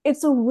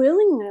it's a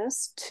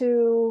willingness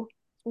to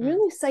Mm.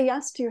 really say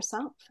yes to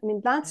yourself. I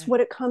mean, that's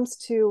what it comes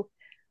to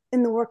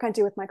in the work I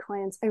do with my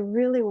clients. I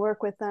really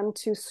work with them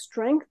to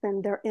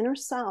strengthen their inner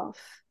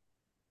self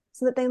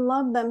so that they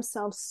love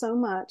themselves so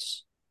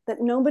much that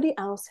nobody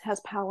else has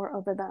power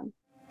over them.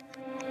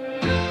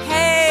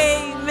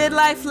 Hey,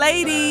 midlife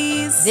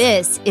ladies!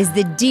 This is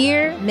the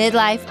Dear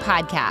Midlife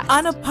Podcast.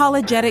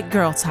 Unapologetic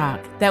girl talk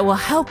that will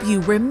help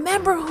you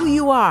remember who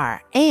you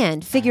are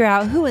And figure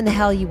out who in the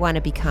hell you want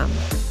to become.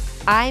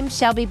 I'm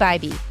Shelby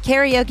Bybee,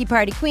 karaoke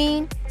party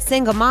queen,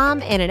 single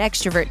mom, and an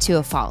extrovert to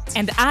a fault.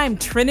 And I'm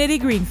Trinity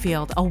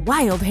Greenfield, a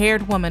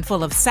wild-haired woman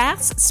full of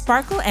sass,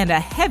 sparkle, and a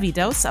heavy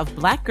dose of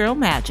black girl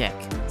magic.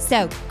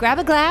 So grab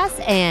a glass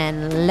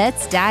and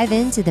let's dive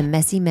into the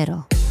messy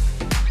middle.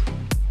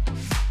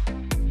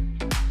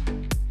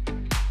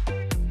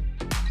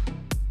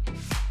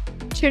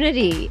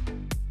 Trinity,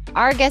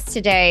 our guest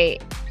today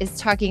is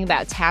talking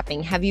about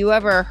tapping. Have you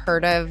ever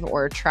heard of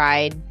or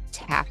tried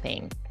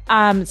tapping?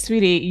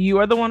 Sweetie, you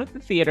are the one with the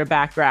theater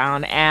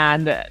background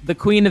and the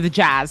queen of the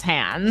jazz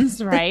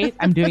hands, right?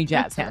 I'm doing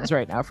jazz hands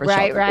right now for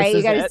sure. Right.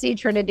 You got to see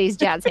Trinity's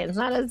jazz hands.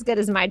 Not as good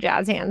as my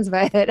jazz hands,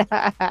 but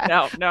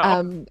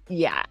No.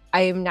 Yeah,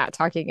 I am not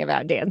talking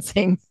about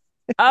dancing.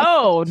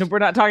 Oh, no, we're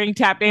not talking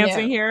tap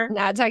dancing No, here.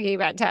 not talking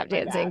about tap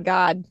My dancing.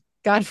 bad.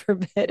 God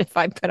forbid if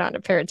I put on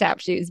a pair of tap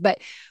shoes. But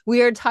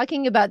we are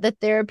talking about the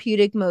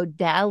therapeutic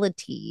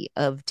modality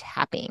of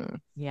tapping,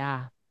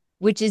 Yeah.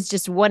 which is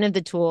just one of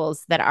the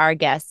tools that our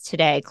guest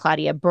today,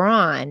 Claudia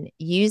Braun,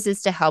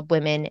 uses to help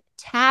women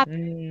tap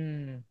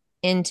Mm.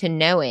 into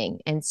knowing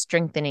and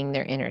strengthening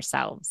their inner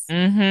selves.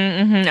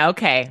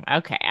 Okay.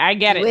 I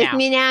get You it with now.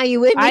 me now? You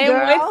with me, I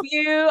am with girl?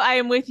 you. I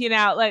am with you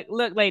now. Like,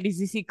 look,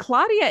 ladies, you see,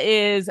 Claudia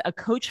is a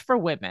coach for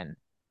women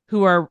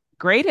who are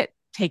great at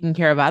taking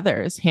care of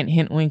others. Hint,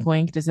 hint, wink,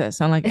 wink. Does that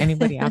sound like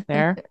anybody out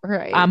there?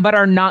 Right. But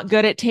are not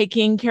good at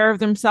taking care of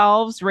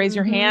themselves. Raise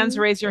your hands.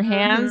 Mm-hmm. Raise your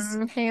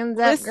hands. Hands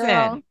up, girl.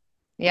 Listen,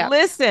 Yep.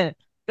 listen.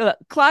 Look,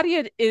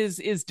 Claudia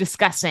is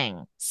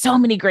discussing so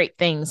many great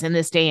things in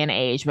this day and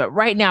age, but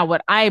right now,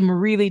 what I'm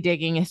really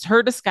digging is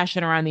her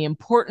discussion around the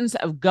importance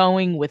of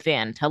going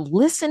within to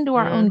listen to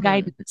our own Mm-hmm.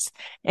 guidance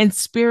and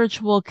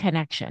spiritual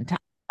connection, to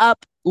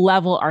up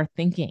level our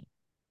thinking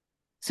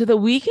so that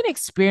we can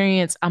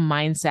experience a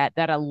mindset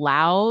that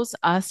allows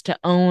us to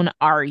own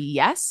our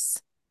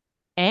yes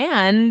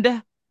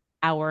and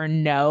our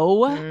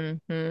no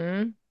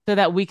Mm-hmm. so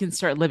that we can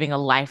start living a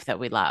life that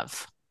we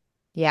love.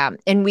 Yeah.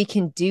 And we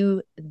can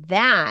do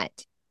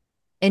that.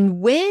 And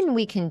when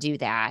we can do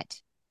that,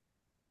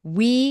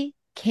 we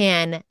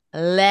can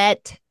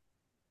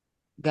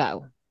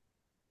go.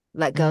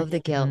 Let go of the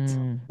guilt,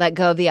 Mm. let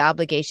go of the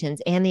obligations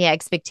and the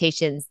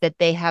expectations that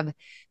they have,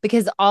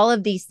 because all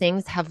of these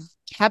things have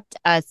kept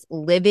us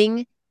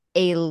living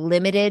a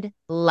limited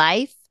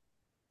life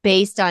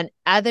based on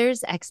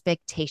others'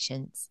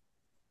 expectations.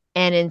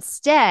 And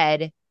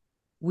instead,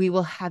 we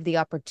will have the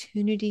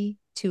opportunity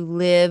to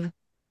live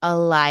a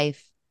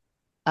life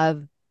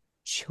of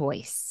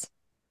choice,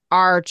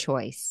 our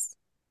choice,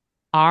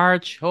 Our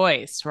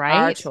choice, our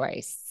right?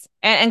 choice.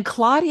 And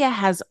Claudia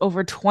has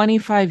over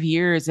 25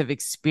 years of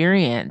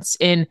experience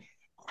in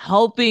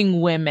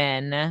helping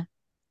women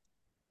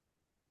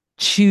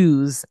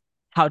choose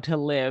how to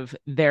live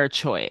their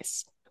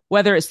choice,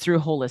 whether it's through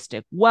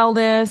holistic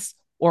wellness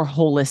or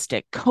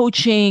holistic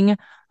coaching.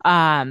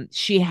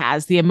 She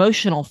has the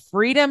emotional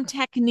freedom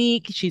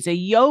technique. She's a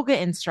yoga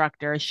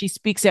instructor. She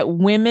speaks at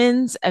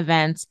women's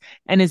events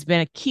and has been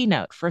a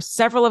keynote for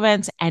several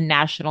events and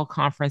national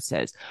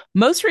conferences.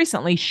 Most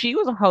recently, she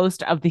was a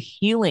host of the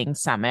Healing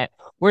Summit,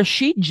 where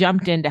she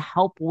jumped in to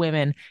help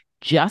women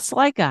just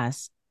like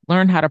us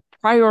learn how to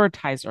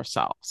prioritize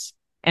ourselves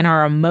and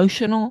our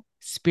emotional,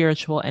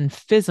 spiritual, and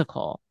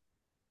physical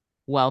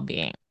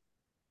well-being.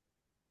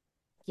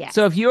 Yes.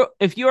 So if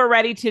you are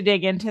ready to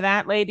dig into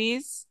that,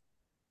 ladies,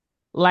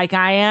 like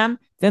I am,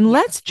 then Yes.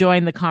 let's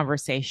join the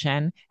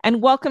conversation and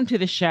welcome to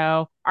the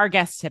show our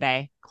guest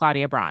today,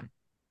 Claudia Braun.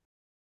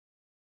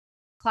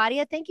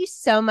 Claudia, thank you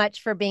so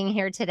much for being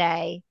here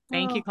today.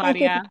 Thank you, Oh, thank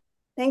you. Claudia.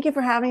 Thank you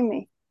for having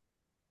me.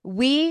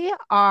 We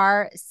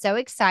are so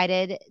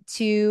excited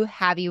to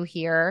have you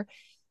here.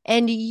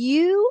 And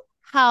you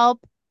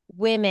help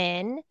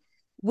women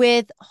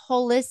with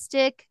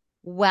holistic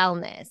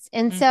wellness.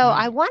 And so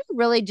I Mhm. want to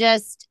really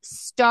just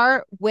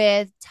start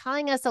with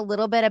telling us a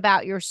little bit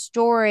about your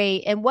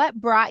story and what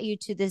brought you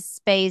to this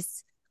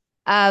space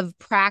of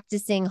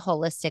practicing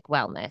holistic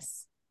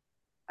wellness.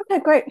 Okay,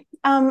 great.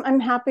 I'm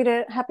happy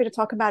to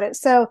talk about it.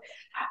 So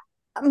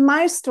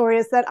my story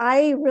is that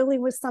I really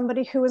was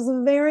somebody who was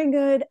very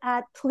good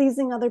at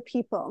pleasing other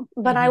people,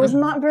 but I was Mhm.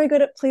 not very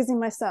good at pleasing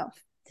myself.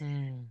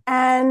 Mm.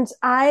 And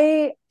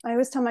I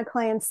always tell my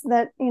clients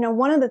that,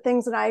 one of the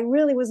things that I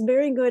really was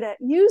very good at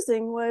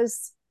using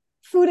was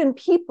food and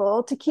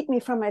people to keep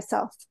me from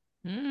myself.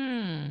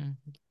 Mm.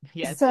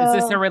 Yes. Is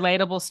this a So,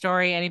 relatable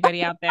story?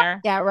 Anybody out there?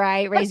 Yeah,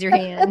 right. Raise your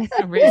hand.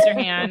 Raise your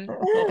hand.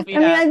 Hold I feet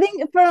mean, up. I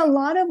think for a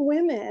lot of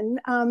women,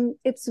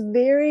 it's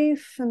very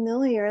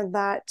familiar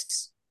that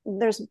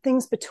there's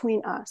things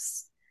between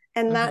us.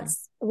 And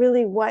that's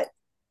really what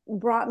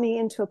brought me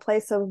into a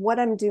place of what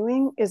I'm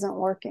doing isn't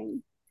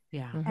working.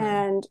 Yeah.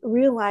 And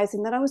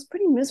realizing that I was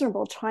pretty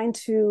miserable trying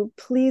to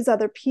please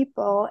other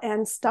people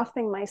and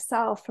stuffing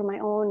myself for my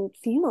own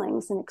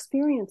feelings and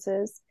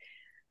experiences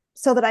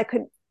so that I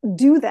could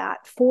do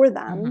that for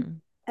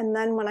them. And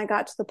then when I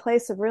got to the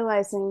place of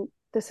realizing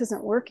this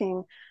isn't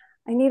working,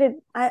 I'm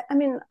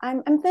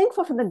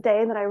thankful for the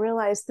day that I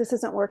realized this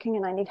isn't working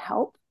and I need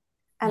help.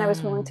 And I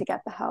was willing to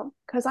get the help,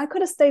 because I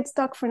could have stayed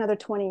stuck for another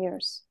 20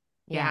 years.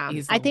 Yeah.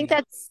 I think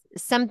that's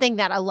something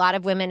that a lot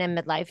of women in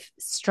midlife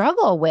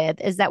struggle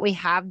with, is that we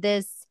have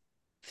this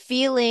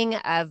feeling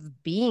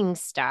of being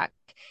stuck.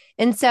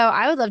 And so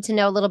I would love to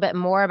know a little bit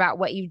more about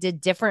what you did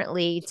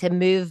differently to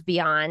move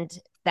beyond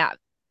that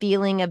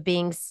feeling of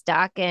being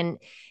stuck, and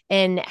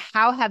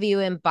how have you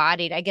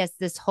embodied, I guess,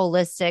 this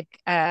holistic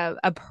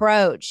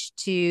approach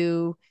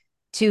to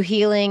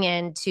healing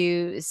and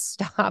to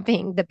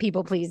stopping the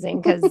people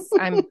pleasing, because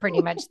I'm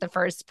pretty much the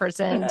first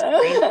person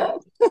to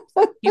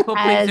people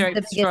pleaser as the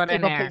biggest people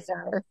extraordinaire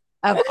pleaser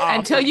of all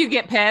until you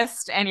get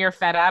pissed and you're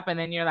fed up, and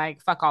then you're like,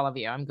 fuck all of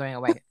you, I'm going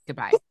away,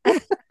 goodbye.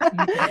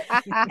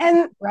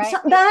 And so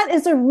that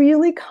is a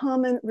really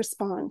common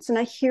response, and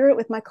I hear it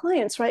with my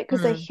clients, right?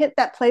 Because they hit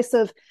that place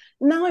of,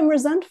 now I'm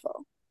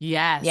resentful.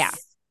 Yes. Yeah.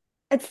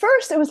 At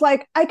first it was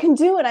like, I can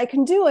do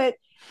it,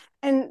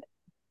 and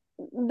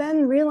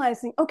then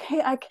realizing,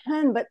 okay, I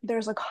can, but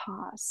there's a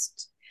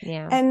cost.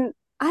 Yeah. And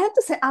I have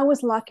to say, I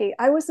was lucky.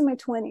 I was in my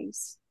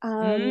 20s.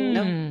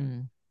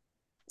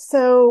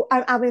 So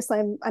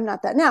I'm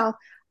not that now.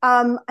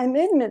 I'm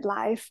in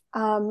midlife,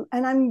 and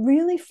I'm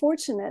really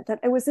fortunate that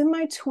it was in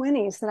my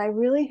 20s that I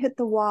really hit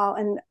the wall.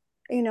 And,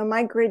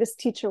 my greatest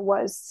teacher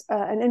was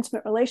an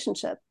intimate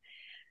relationship.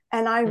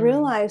 And I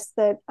realized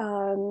that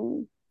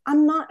I'm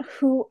not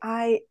who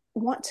I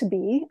want to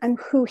be. I'm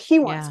who he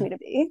wants me to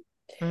be.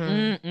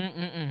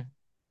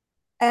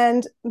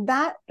 And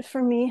that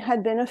for me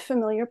had been a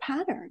familiar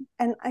pattern.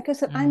 And like I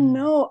said, I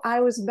know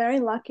I was very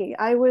lucky.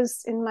 I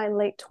was in my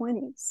late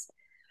 20s.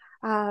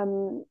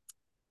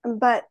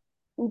 But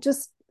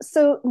just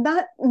so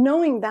that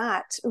knowing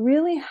that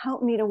really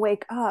helped me to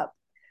wake up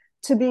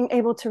to being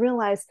able to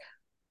realize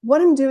what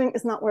I'm doing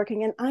is not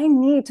working. And I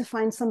need to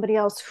find somebody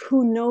else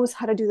who knows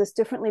how to do this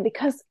differently,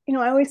 because,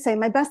 I always say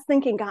my best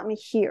thinking got me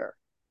here.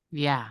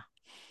 Yeah.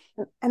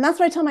 And that's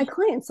what I tell my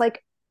clients,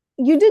 like,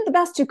 you did the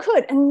best you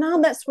could, and now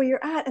that's where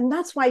you're at. And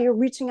that's why you're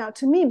reaching out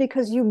to me,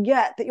 because you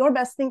get that your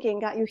best thinking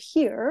got you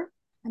here.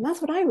 And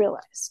that's what I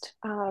realized.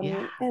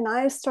 And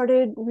I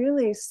started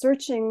really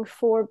searching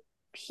for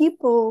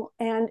people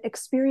and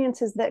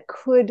experiences that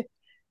could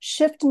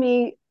shift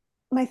my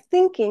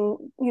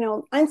thinking.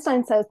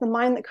 Einstein says the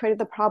mind that created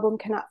the problem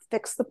cannot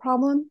fix the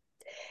problem.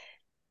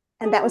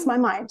 And that was my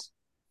mind,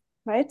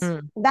 right?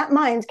 That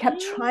mind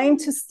kept trying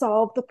to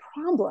solve the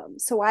problem.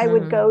 So I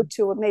would go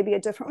to maybe a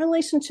different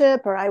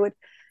relationship, or I would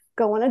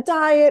go on a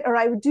diet, or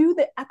I would do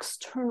the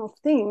external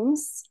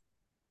things,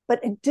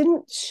 but it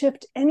didn't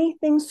shift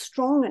anything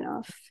strong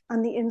enough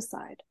on the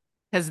inside.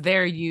 Because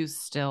there you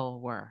still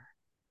were.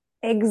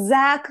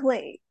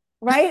 Exactly.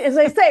 Right? As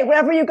I say,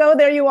 wherever you go,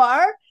 there you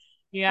are.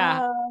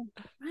 Yeah.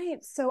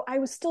 Right. So I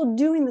was still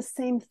doing the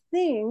same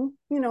thing.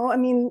 He's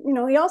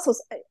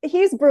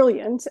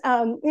brilliant. He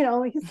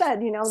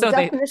said,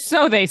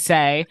 so they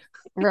say.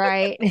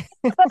 Right.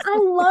 But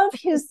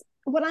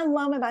what I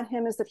love about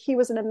him is that he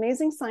was an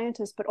amazing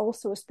scientist, but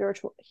also a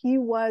spiritual. He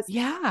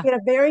had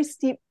a very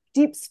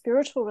deep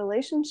spiritual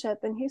relationship.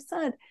 And he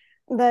said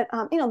that,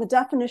 the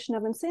definition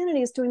of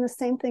insanity is doing the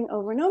same thing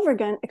over and over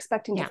again,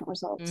 expecting different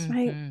results.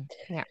 Right.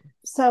 Yeah.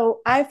 So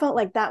I felt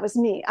like that was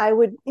me. I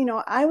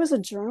was a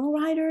journal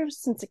writer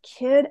since a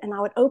kid, and I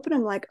would open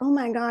them like, oh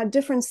my God,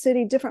 different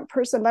city, different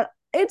person, but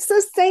it's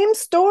the same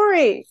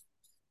story.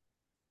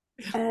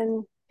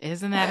 And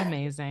isn't that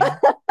amazing?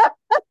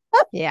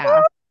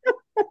 Yeah.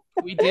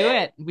 We do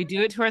it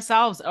to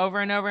ourselves over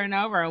and over and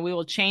over, and we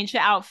will change the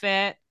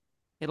outfit.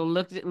 It'll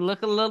look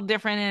a little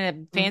different in a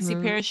fancy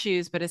pair of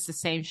shoes, but it's the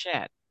same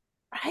shit.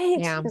 Right.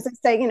 Yeah. As I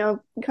say,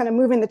 kind of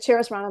moving the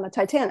chairs around on the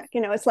Titanic,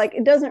 it's like,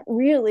 it doesn't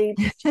really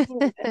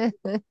change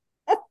anything.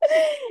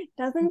 It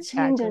doesn't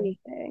change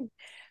anything.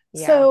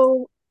 Yeah.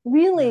 So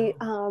really,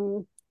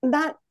 for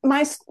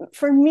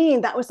me,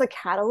 that was a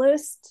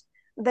catalyst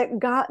that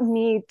got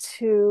me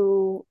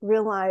to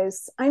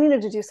realize I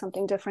needed to do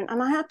something different.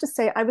 And I have to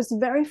say, I was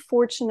very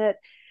fortunate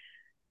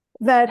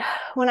that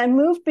when I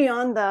moved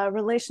beyond the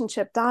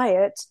relationship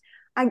diet,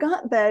 I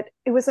got that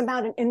it was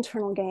about an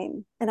internal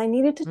game, and I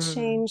needed to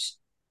change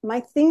my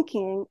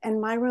thinking and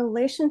my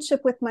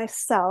relationship with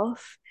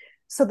myself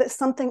so that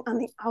something on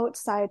the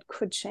outside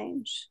could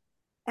change.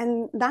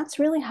 And that's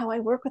really how I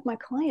work with my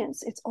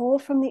clients. It's all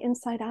from the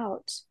inside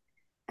out.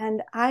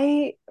 And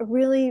I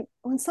really,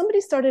 when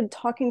somebody started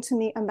talking to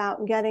me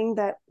about getting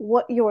that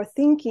what you're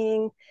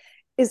thinking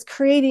is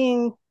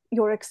creating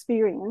your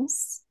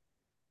experience,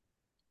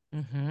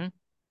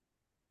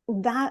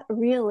 that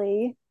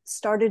really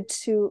started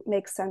to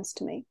make sense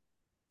to me.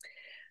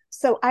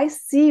 So I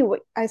see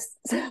what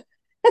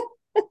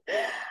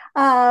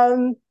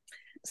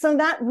So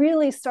that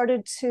really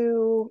started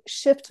to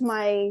shift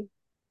my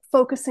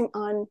focusing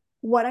on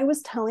what I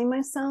was telling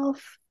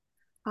myself.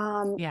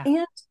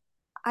 And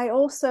I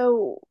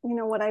also,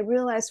 what I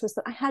realized was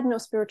that I had no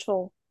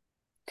spiritual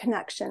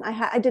connection.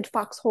 I did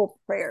foxhole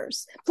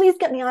prayers. Please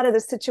get me out of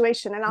this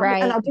situation, and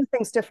I'll do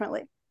things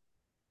differently.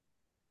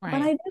 Right.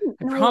 But I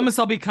didn't. I promise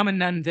I'll become a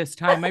nun this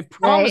time. I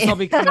promise I'll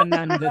become a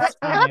nun this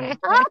time.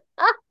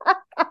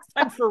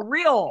 I'm for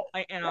real.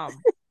 I am.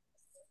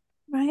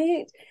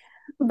 Right.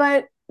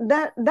 But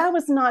that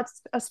was not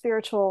a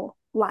spiritual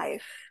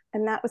life,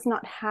 and that was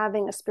not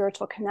having a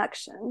spiritual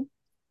connection.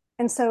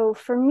 And so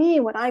for me,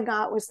 what I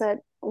got was that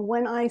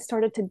when I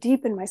started to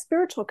deepen my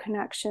spiritual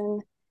connection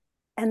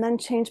and then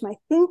change my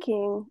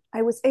thinking,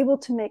 I was able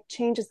to make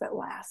changes that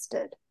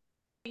lasted.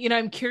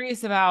 I'm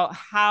curious about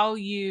how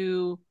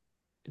you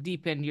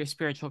deepened your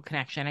spiritual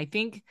connection. I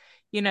think,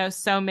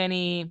 so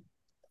many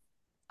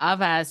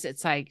of us,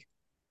 it's like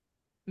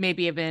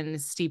maybe have been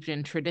steeped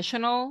in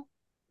traditional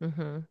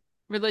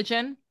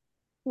religion,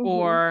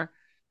 or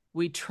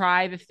we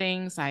try the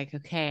things like,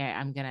 okay,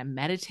 I'm going to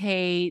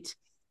meditate,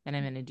 and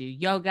I'm going to do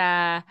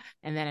yoga,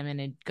 and then I'm going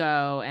to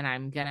go and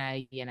I'm going to,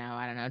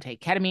 I don't know,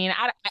 take ketamine.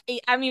 I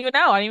don't even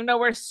know. I don't even know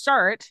where to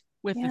start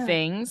with the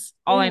things.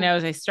 All I know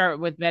is I start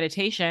with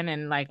meditation,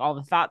 and like all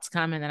the thoughts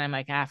come, and then I'm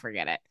like,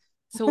 forget it.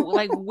 So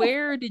like,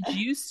 where did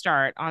you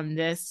start on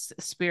this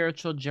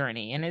spiritual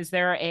journey? And is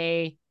there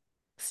a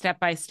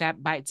step-by-step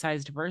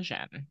bite-sized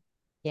version?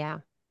 Yeah.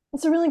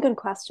 It's a really good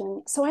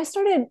question. So I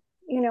started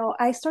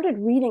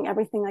reading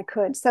everything I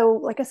could. So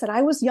like I said,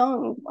 I was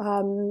young.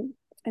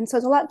 And so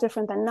it's a lot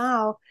different than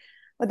now,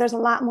 but there's a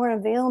lot more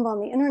available on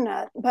the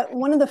internet. But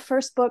one of the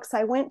first books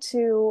I went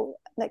to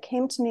that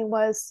came to me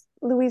was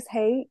Louise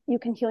Hay, You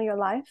Can Heal Your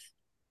Life.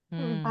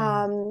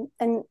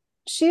 And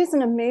she's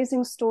an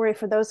amazing story.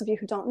 For those of you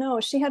who don't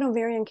know, she had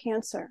ovarian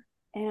cancer,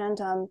 and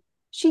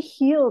she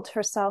healed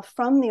herself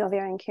from the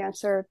ovarian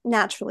cancer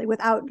naturally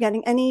without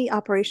getting any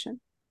operation.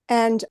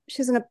 And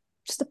she's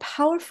just a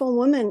powerful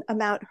woman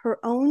about her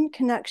own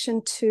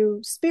connection to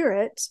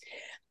spirit.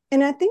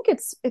 And I think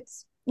it's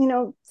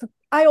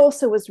I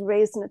also was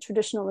raised in a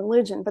traditional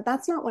religion, but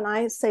that's not when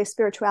I say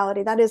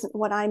spirituality. That isn't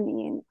what I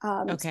mean.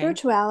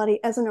 Spirituality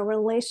as in a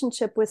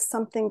relationship with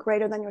something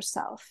greater than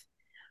yourself.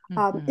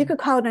 You could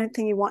call it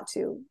anything you want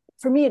to.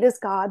 For me, it is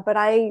God, but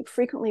I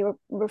frequently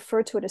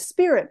refer to it as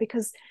spirit,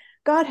 because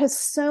God has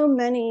so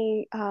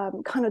many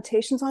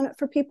connotations on it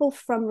for people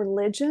from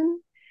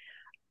religion.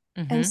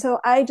 And so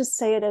I just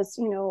say it as,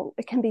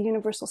 it can be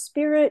universal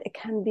spirit. It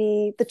can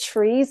be the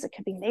trees. It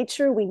can be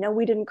nature. We know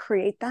we didn't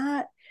create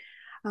that.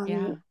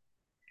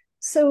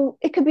 So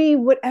it could be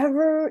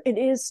whatever it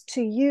is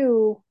to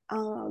you.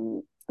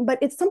 But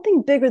it's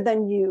something bigger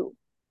than you.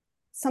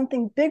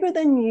 Something bigger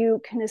than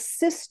you can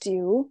assist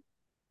you,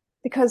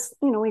 because,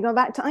 we go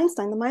back to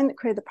Einstein, the mind that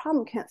created the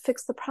problem can't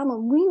fix the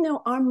problem. We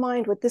know our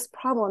mind with this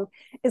problem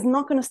is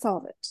not going to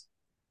solve it.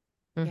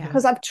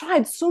 Because I've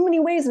tried so many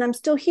ways and I'm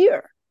still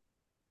here.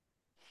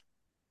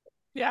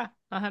 Yeah,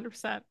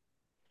 100%.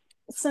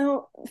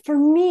 So for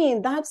me,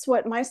 that's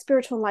what my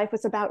spiritual life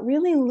was about,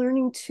 really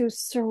learning to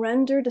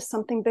surrender to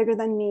something bigger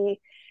than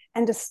me,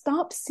 and to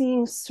stop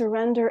seeing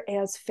surrender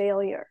as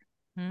failure.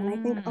 And I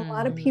think a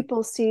lot of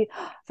people see,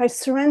 if I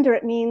surrender,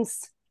 it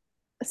means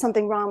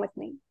something wrong with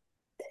me.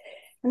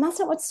 And that's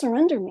not what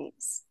surrender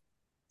means.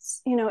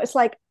 It's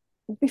like,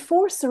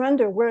 before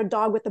surrender, we're a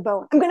dog with a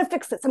bone. I'm going to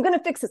fix this. I'm going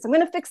to fix this. I'm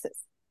going to fix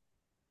this.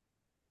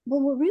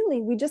 Well,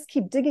 we just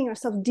keep digging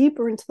ourselves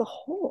deeper into the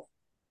hole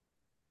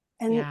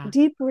and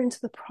deeper into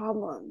the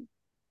problem.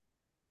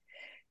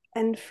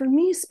 And for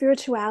me,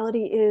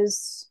 spirituality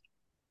is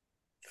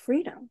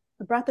freedom,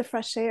 a breath of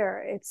fresh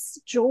air. It's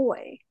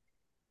joy.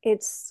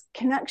 It's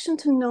connection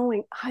to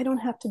knowing I don't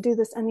have to do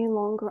this any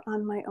longer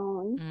on my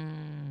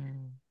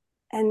own.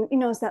 And,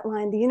 is that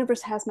line, the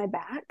universe has my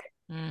back.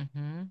 And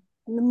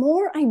the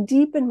more I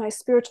deepen my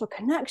spiritual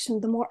connection,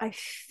 the more I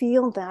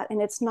feel that.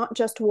 And it's not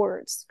just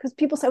words, because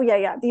people say,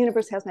 the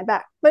universe has my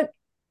back. But,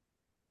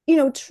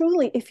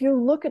 truly, if you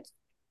look at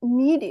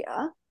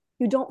media,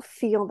 you don't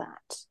feel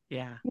that.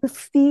 You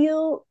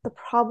feel the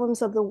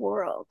problems of the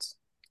world.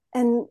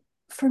 And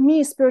for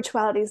me,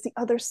 spirituality is the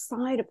other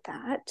side of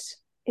that.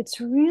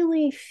 It's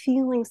really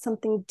feeling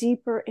something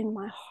deeper in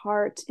my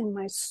heart, in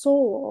my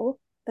soul,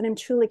 that I'm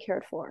truly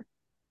cared for.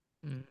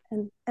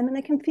 And then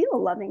I can feel a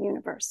loving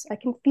universe. I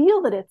can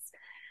feel that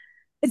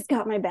it's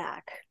got my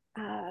back.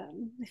 I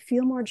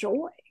feel more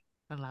joy.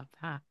 I love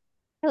that.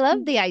 I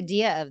love the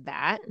idea of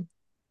that.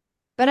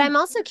 But I'm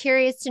also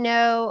curious to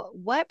know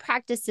what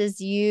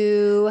practices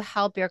you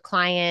help your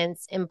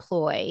clients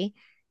employ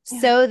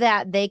so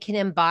that they can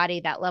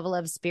embody that level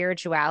of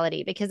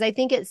spirituality. Because I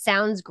think it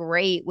sounds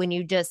great when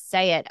you just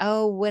say it.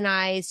 Oh, when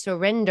I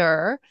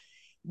surrender,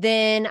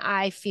 then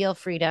I feel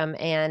freedom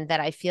and that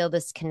I feel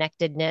this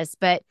connectedness.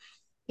 But,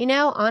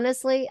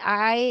 honestly,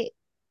 I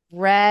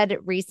read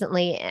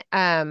recently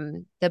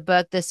the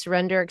book, The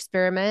Surrender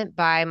Experiment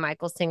by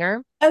Michael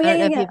Singer. I don't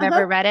know if you've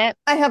ever read it.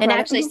 I have. And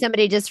actually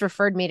somebody just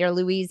referred me to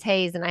Louise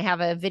Hayes, and I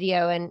have a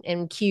video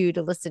and cue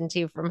to listen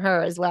to from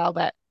her as well.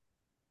 But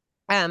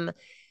Um,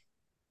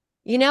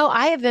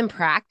 I have been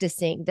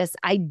practicing this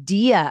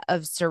idea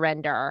of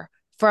surrender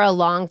for a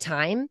long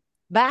time,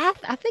 but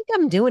I think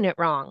I'm doing it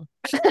wrong.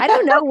 I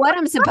don't know what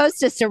I'm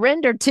supposed to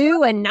surrender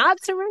to and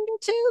not surrender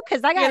to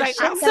because I You're got like,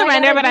 shit I'll that I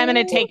surrender, gotta but I'm going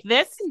to do. take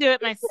this and do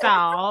it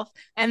myself.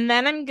 And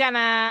then I'm going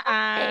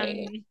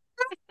to,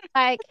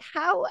 Like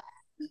how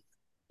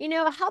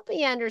help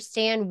me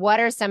understand what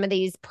are some of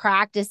these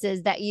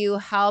practices that you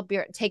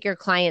take your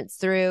clients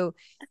through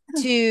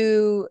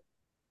to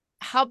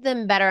help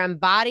them better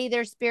embody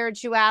their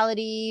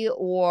spirituality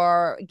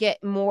or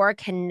get more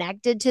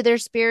connected to their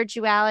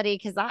spirituality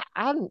because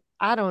I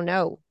don't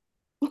know.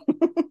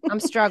 I'm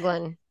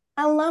struggling.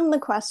 I love the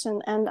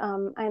question, and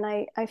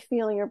I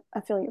feel your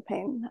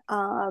pain.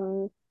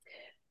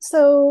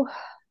 So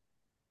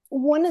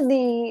one of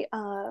the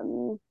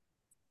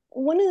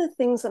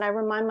things that I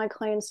remind my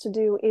clients to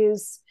do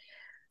is,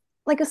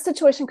 like, a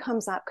situation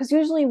comes up, because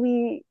usually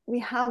we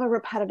have a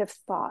repetitive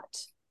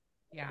thought.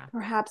 yeah.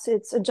 Perhaps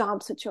it's a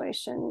job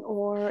situation,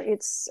 or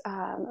it's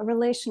a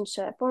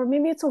relationship, or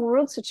maybe it's a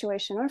world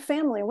situation or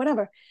family,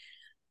 whatever.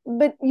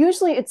 But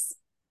usually it's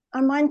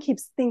our mind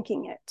keeps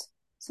thinking it.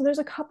 So there's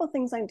a couple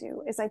things I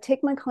do is I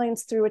take my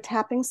clients through a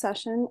tapping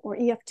session, or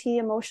EFT,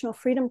 emotional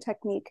freedom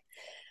technique.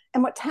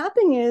 And what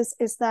tapping is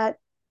that,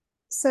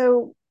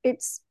 so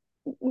it's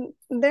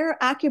their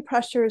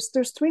acupressures,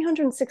 there's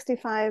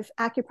 365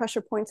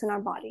 acupressure points in our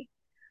body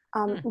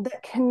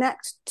that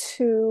connect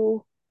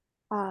to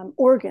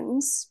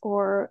organs,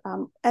 or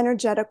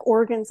energetic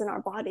organs in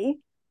our body.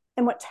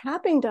 And what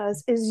tapping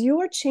does is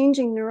you are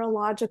changing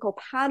neurological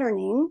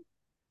patterning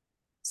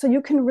so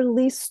you can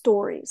release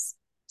stories.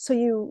 So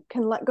you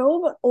can let go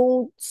of an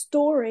old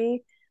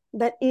story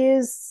that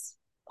is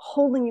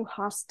holding you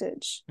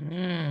hostage.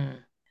 Mm.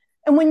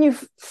 And when you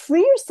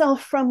free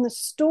yourself from the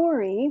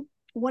story,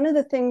 one of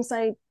the things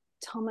I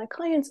tell my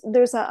clients,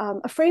 there's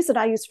a phrase that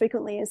I use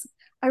frequently is,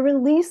 I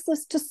release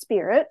this to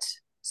spirit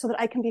so that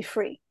I can be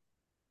free.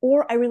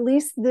 Or I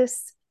release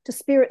this to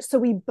spirit so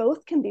we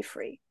both can be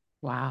free.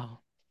 Wow.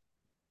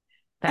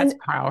 That's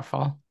And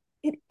powerful.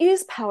 it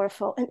is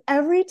powerful. And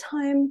every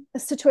time a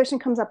situation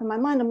comes up in my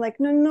mind, I'm like,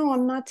 no,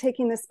 I'm not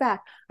taking this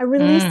back. I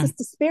release this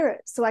to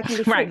spirit so I can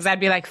be free. Right, because I'd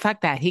be like,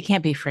 fuck that. He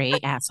can't be free,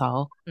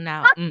 asshole.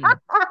 No.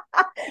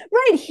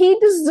 Right. He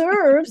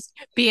deserves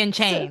be in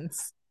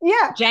chains.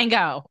 Yeah.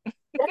 Django.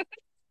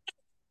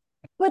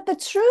 But the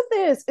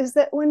truth is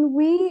that when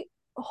we,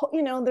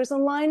 there's a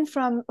line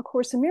from A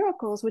Course in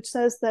Miracles, which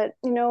says that,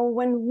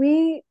 when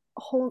we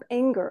hold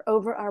anger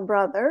over our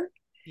brother,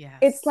 yes,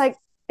 it's like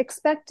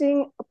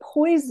expecting a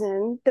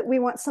poison that we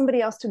want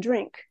somebody else to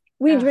drink.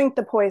 We drink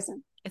the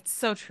poison. It's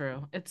so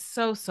true. It's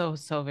so, so,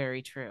 so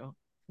very true.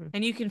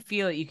 And you can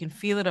feel it. You can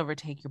feel it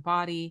overtake your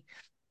body.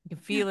 You can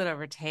feel it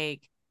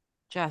overtake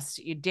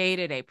just your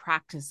day-to-day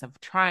practice of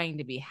trying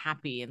to be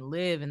happy and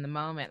live in the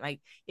moment. Like,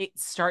 it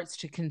starts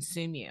to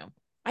consume you.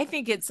 I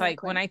think it's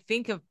like, when I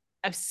think of,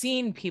 I've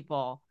seen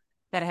people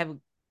that have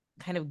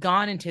kind of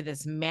gone into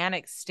this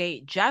manic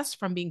state just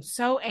from being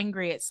so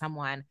angry at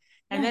someone,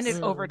 and then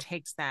it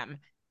overtakes them.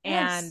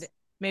 And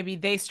maybe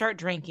they start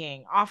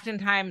drinking.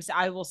 Oftentimes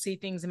I will see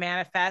things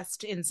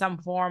manifest in some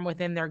form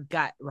within their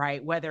gut,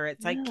 right? Whether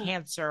it's like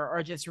cancer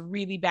or just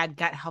really bad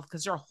gut health,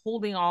 because they're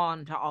holding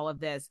on to all of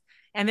this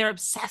and they're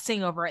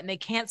obsessing over it and they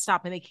can't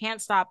stop and they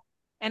can't stop.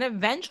 And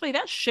eventually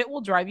that shit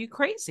will drive you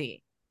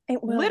crazy.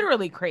 It will.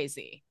 Literally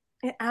crazy.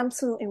 It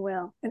absolutely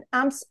will.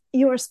 And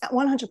you are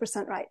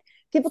 100% right.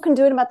 People can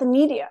do it about the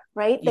media,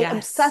 right? They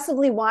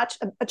obsessively watch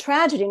a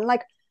tragedy and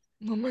like,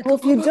 well,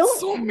 if you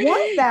don't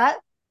want that,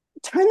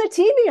 turn the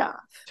TV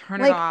off.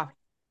 Turn it off.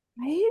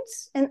 Right?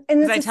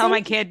 And I tell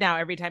my kid now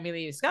every time he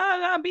leaves,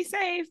 be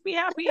safe, be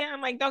happy. And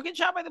I'm like, don't get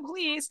shot by the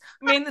police.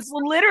 I mean, this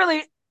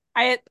literally,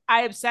 I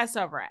obsess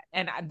over it,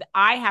 and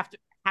I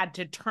had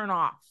to turn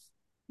off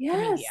the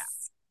media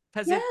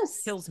because it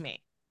kills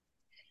me.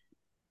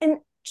 And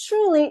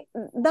truly,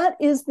 that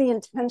is the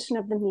intention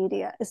of the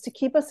media, is to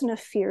keep us in a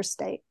fear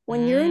state.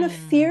 When you're in a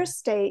fear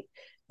state,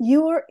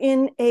 you are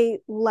in a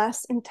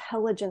less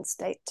intelligent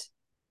state.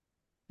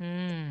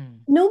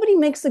 Nobody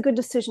makes a good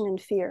decision in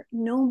fear.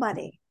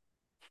 Nobody.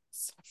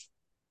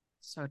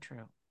 So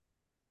true.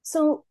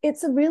 So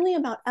it's really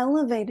about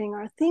elevating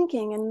our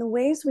thinking. And the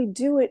ways we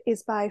do it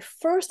is by,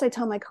 first, I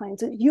tell my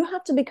clients that you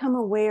have to become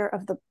aware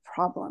of the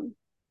problem,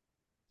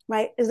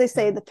 right? As they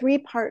say, the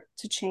 3-part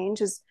to change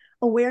is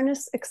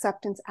awareness,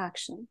 acceptance,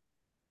 action.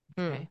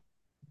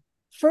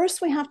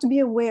 First, we have to be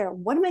aware.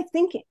 What am I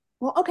thinking?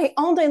 Well, okay,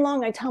 all day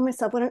long, I tell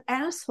myself what an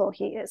asshole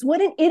he is,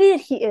 what an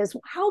idiot he is.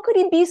 How could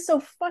he be so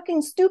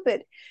fucking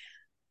stupid?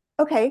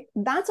 Okay,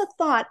 that's a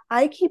thought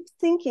I keep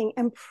thinking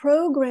and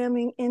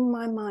programming in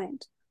my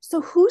mind.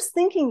 So who's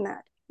thinking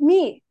that?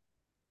 Me.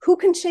 Who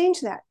can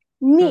change that?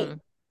 Me.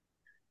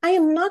 I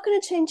am not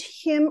going to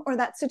change him or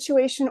that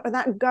situation or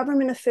that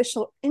government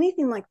official,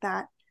 anything like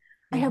that.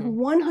 I have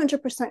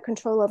 100%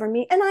 control over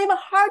me, and I have a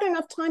hard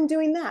enough time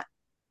doing that.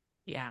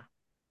 Yeah.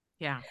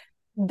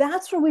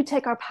 That's where we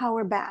take our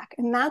power back.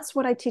 And that's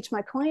what I teach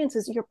my clients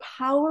is your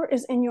power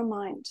is in your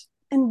mind.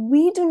 And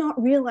we do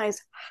not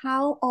realize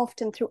how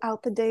often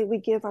throughout the day we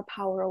give our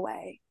power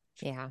away.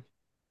 Yeah.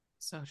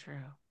 So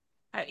true.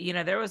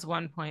 There was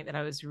one point that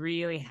I was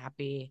really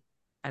happy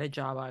at a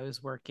job I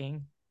was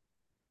working.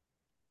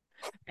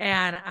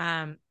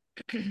 And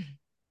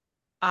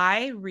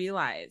I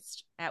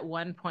realized at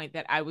one point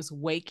that I was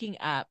waking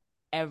up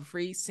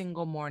every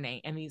single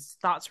morning and these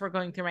thoughts were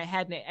going through my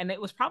head, and it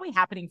was probably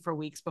happening for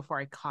weeks before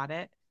I caught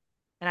it.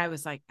 And I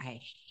was like, I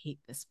hate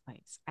this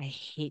place. I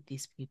hate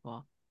these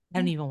people. I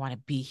don't even want to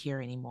be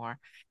here anymore.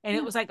 And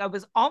it was like it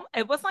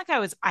wasn't like I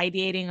was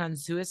ideating on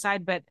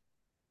suicide, but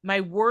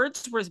my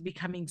words were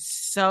becoming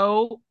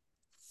so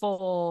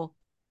full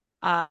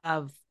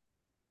of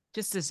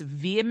just this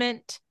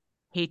vehement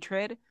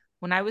hatred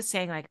when I was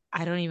saying, like,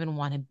 I don't even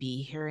want to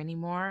be here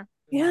anymore.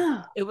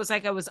 Yeah. It was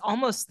like I was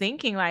almost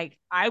thinking, like,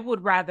 I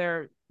would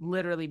rather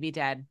literally be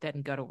dead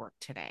than go to work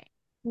today.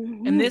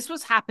 Mm-hmm. And this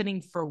was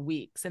happening for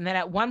weeks. And then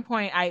at one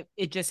point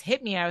it just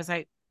hit me. I was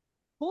like,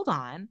 hold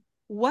on,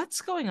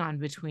 what's going on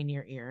between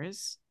your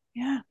ears?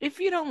 Yeah. If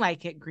you don't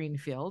like it,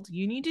 Greenfield,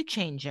 you need to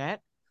change it.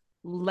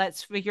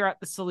 Let's figure out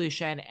the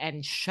solution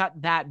and shut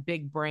that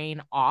big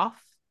brain off,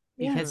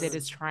 because it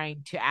is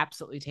trying to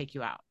absolutely take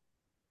you out.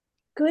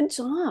 Good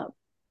job.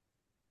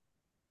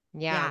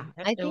 Yeah.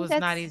 I it think was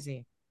not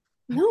easy.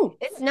 No,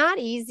 it's not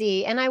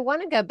easy. And I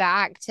want to go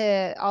back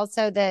to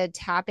also the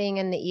tapping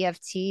and the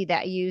EFT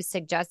that you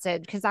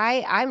suggested, because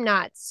I'm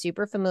not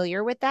super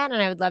familiar with that.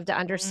 And I would love to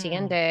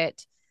understand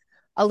it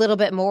a little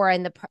bit more,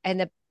 and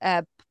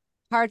the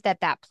part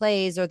that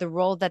plays, or the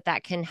role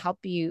that can help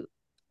you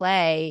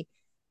play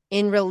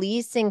in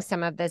releasing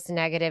some of this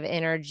negative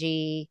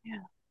energy,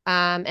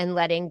 and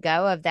letting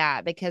go of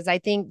that. Because I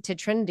think, to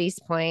Trinity's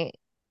point,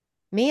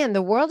 man,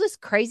 the world is a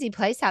crazy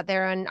place out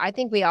there. And I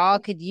think we all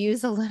could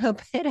use a little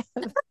bit of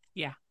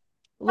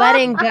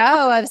letting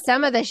go of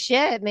some of the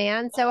shit,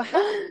 man. So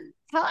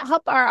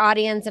help our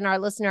audience and our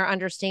listener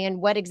understand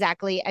what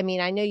exactly, I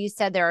mean, I know you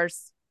said there are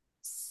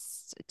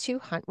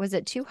 200, was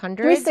it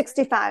 200?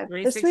 365.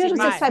 There's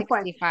 365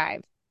 points.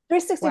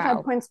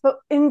 365 points, but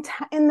in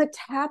the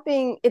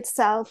tapping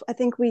itself, I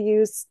think we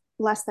use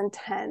less than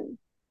 10.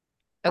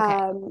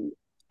 Okay.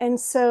 And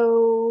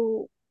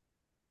so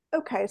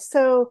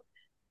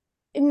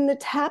in the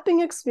tapping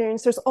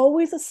experience, there's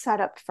always a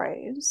setup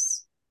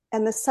phrase,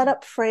 and the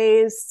setup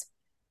phrase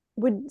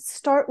would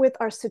start with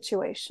our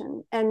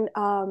situation, and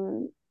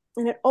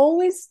it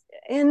always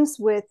ends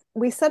with,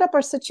 we set up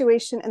our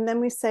situation and then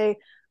we say,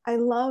 I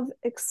love,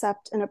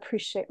 accept, and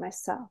appreciate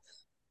myself.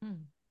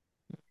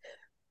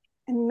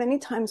 And many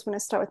times when I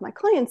start with my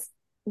clients,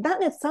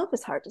 that in itself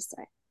is hard to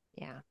say.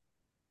 Yeah.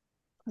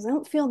 Because I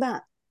don't feel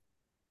that.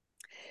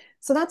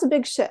 So that's a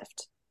big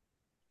shift.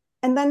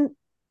 And then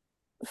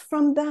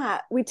from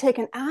that, we take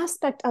an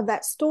aspect of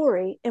that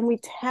story and we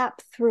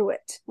tap through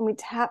it. And we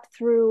tap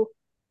through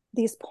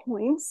these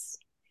points.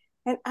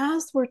 And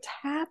as we're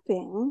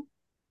tapping,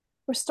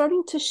 we're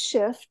starting to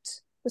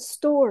shift the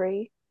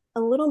story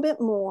a little bit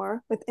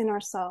more within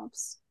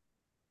ourselves.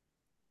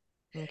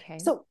 Okay.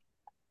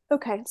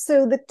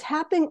 So the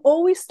tapping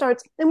always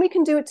starts, and we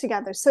can do it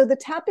together. So the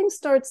tapping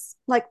starts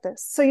like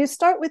this. So you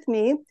start with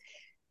me,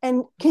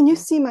 and can you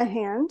see my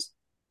hand?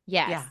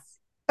 Yes. Yeah.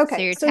 Okay.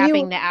 So you're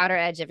tapping the outer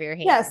edge of your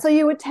hand. Yeah. So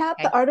you would tap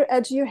the outer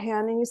edge of your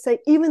hand and you say,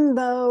 even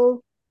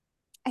though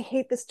I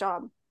hate this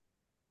job,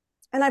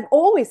 and I've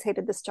always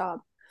hated this job.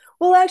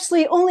 Well,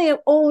 actually, I've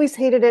always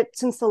hated it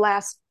since the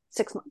last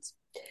 6 months.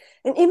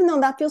 And even though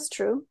that feels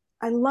true,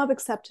 I love,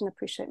 accept, and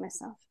appreciate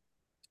myself.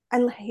 I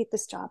hate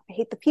this job. I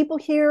hate the people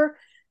here.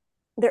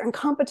 They're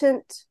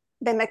incompetent.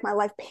 They make my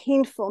life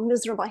painful,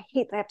 miserable. I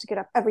hate that I have to get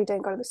up every day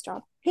and go to this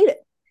job. Hate it.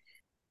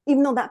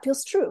 Even though that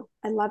feels true,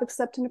 I love,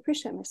 accept, and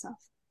appreciate myself.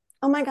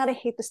 Oh my God, I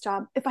hate this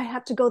job. If I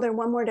have to go there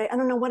one more day, I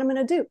don't know what I'm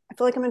going to do. I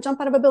feel like I'm going to jump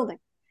out of a building.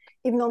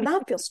 Even though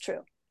that feels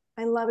true,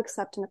 I love,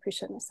 accept, and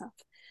appreciate myself.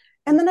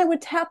 And then I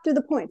would tap through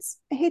the points.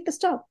 I hate this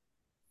job.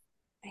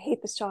 I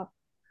hate this job.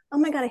 Oh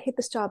my God, I hate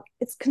this job.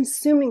 It's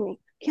consuming me.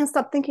 Can't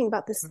stop thinking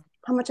about this,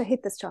 how much I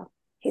hate this job.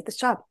 Hate this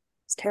job.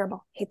 It's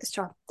terrible. Hate this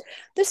job.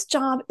 This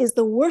job is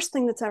the worst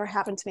thing that's ever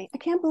happened to me. I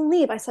can't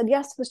believe I said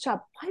yes to this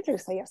job. Why did I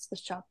say yes to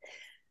this job?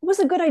 It was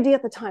a good idea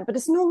at the time, but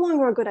it's no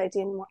longer a good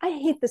idea anymore. I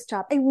hate this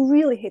job. I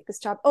really hate this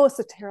job. Oh, it's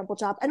a terrible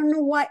job. I don't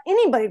know why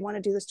anybody would want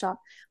to do this job.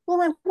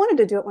 Well, I wanted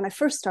to do it when I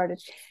first started.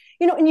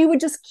 And you would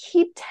just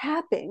keep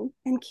tapping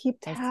and keep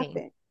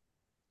tapping.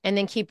 And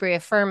then keep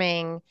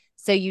reaffirming.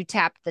 So you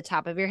tapped the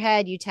top of your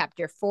head, you tapped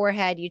your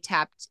forehead, you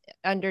tapped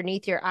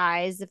underneath your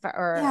eyes.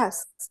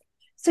 Yes.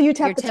 So you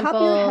tap the top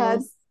of your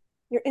head,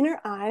 your inner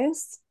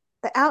eyes,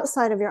 the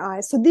outside of your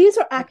eyes. So these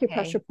are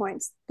acupressure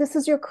points. This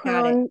is your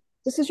crown.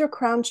 This is your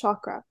crown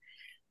chakra.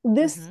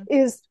 This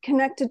is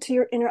connected to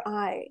your inner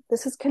eye.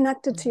 This is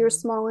connected to your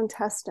small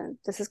intestine.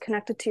 This is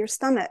connected to your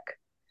stomach.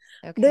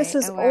 Okay. This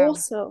is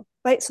also,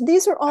 right? So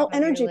these are all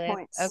energy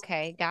points.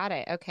 Okay. Got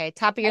it. Okay.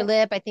 Top of your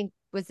lip, I think,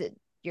 was it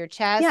your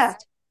chest? Yeah.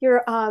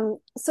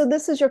 So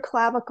this is your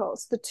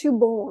clavicles, the two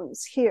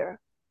bones here.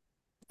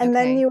 And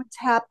then you would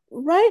tap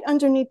right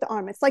underneath the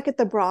arm. It's like at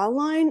the bra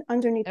line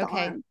underneath the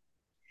arm.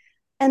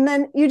 And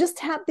then you just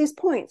tap these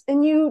points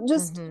and you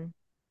just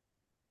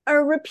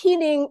are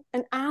repeating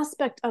an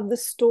aspect of the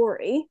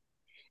story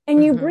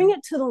and you bring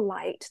it to the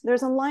light.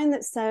 There's a line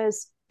that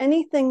says,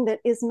 anything that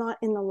is not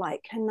in the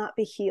light cannot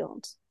be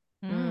healed.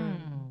 I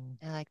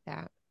like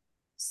that.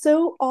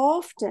 So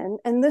often,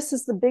 and this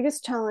is the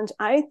biggest challenge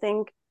I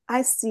think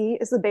I see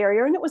is the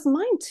barrier, and it was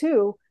mine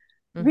too,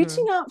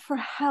 reaching out for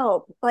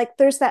help. Like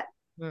there's that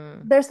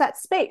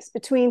space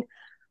between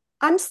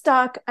I'm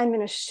stuck, I'm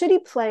in a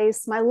shitty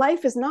place, my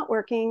life is not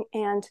working,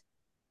 and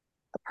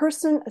a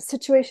person, a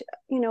situation,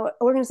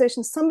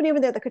 organization, somebody over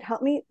there that could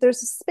help me.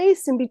 There's a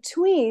space in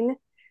between.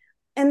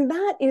 And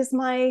that is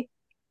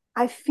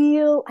I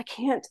feel I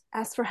can't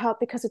ask for help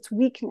because it's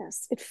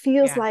weakness. It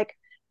feels like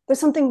there's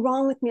something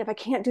wrong with me if I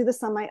can't do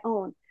this on my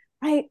own.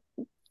 Right.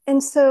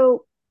 And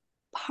so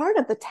part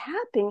of the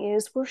tapping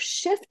is we're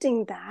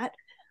shifting that.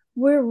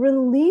 We're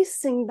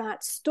releasing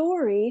that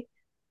story.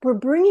 We're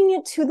bringing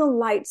it to the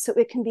light so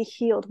it can be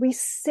healed. We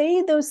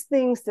say those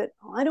things that,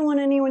 I don't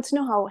want anyone to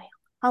know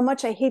how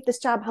much I hate this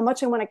job, how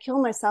much I want to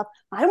kill myself.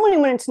 I don't want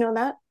anyone to know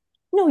that.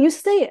 No, you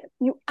say it.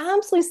 You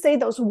absolutely say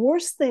those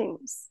worst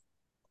things.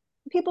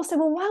 People say,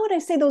 well, why would I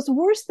say those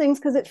worst things?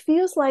 Because it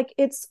feels like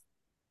it's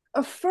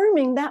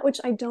affirming that which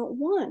I don't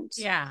want.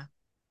 Yeah.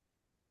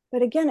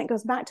 But again, it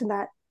goes back to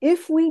that.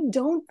 If we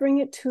don't bring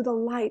it to the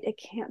light, it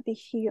can't be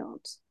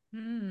healed.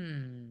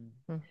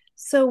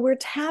 So we're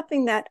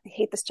tapping that. I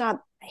hate this job.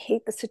 I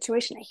hate the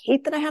situation. I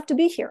hate that I have to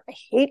be here. I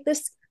hate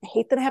this. I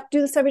hate that I have to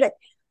do this every day.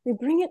 We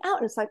bring it out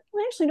and it's like,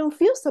 well, I actually don't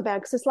feel so bad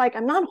because it's like,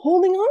 I'm not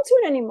holding on to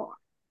it anymore.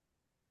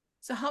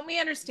 So help me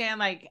understand,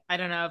 like, I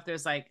don't know if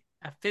there's like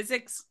a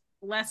physics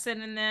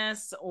lesson in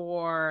this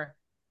or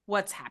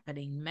what's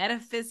happening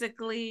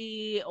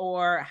metaphysically,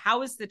 or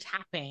how is the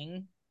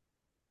tapping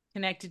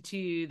connected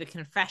to the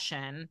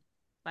confession,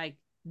 like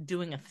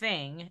doing a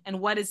thing, and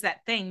what is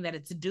that thing that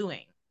it's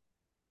doing?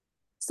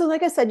 So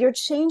like I said, you're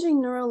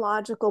changing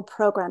neurological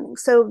programming.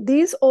 So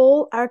these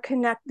all are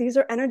these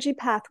are energy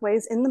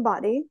pathways in the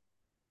body.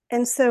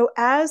 And so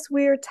as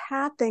we're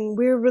tapping,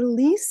 we're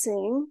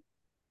releasing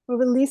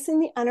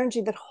the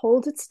energy that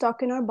holds it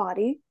stuck in our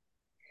body,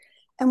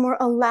 and we're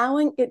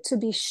allowing it to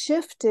be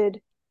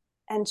shifted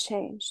and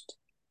changed.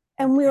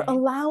 And we're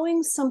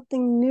allowing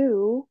something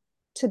new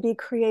to be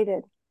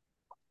created.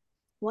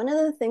 One of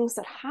the things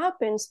that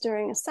happens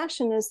during a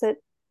session is that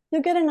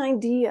you'll get an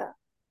idea.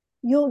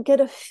 You'll get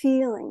a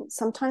feeling.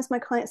 Sometimes my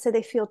clients say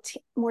they feel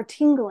more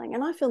tingling,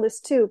 and I feel this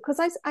too, because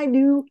I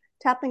do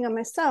tapping on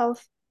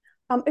myself.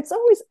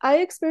 I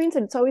experience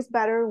it. It's always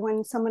better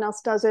when someone else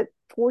does it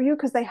for you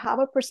because they have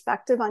a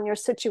perspective on your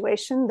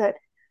situation that,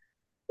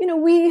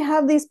 we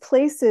have these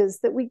places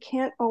that we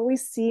can't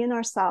always see in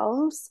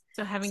ourselves.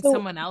 So having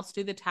someone else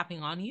do the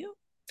tapping on you?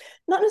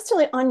 Not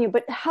necessarily on you,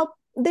 but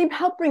they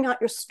help bring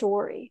out your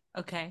story.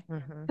 Okay.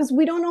 Because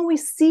we don't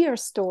always see our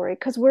story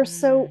because we're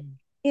so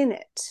in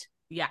it.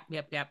 Yeah.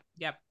 Yep.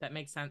 That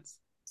makes sense.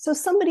 So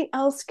somebody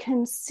else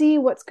can see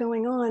what's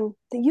going on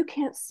that you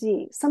can't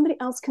see. Somebody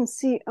else can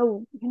see,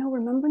 oh,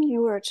 remember when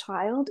you were a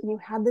child and you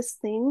had this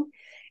thing?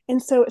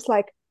 And so it's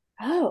like,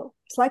 oh,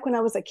 it's like when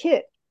I was a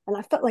kid and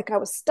I felt like I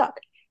was stuck.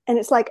 And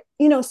it's like,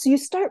 so you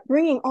start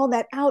bringing all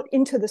that out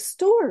into the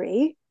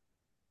story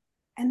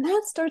and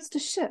that starts to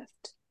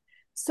shift.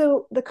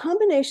 So the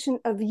combination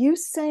of you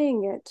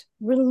saying it,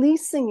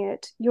 releasing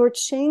it, you're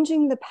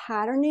changing the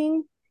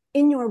patterning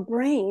in your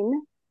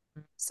brain.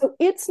 So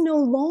it's no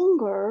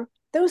longer,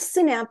 those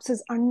synapses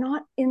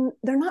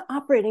they're not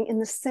operating in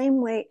the same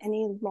way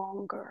any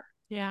longer.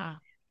 Yeah.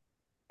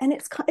 And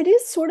it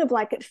is sort of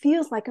like, it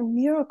feels like a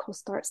miracle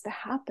starts to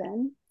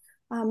happen.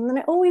 And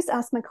I always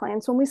ask my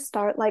clients when we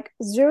start, like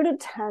 0 to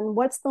 10,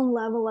 what's the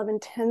level of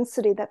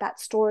intensity that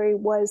story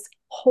was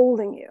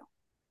holding you?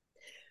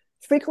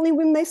 Frequently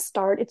when they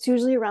start, it's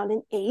usually around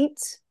an 8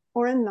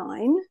 or a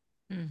 9.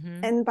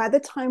 And by the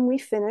time we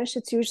finish,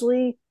 it's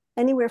usually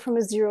anywhere from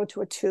a 0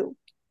 to a 2.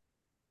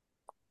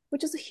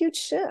 Which is a huge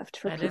shift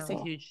for people. That is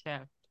a huge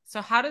shift.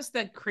 So how does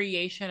the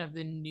creation of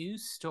the new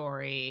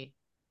story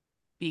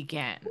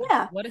begin?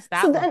 Yeah. What does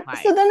that look like?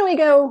 So then we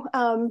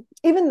go,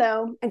 even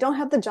though I don't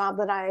have the job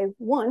that I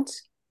want,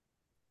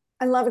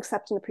 I love,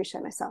 accept, and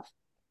appreciate myself.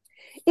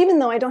 Even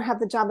though I don't have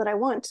the job that I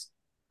want,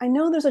 I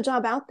know there's a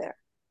job out there.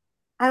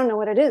 I don't know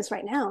what it is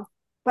right now,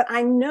 but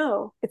I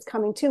know it's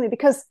coming to me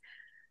because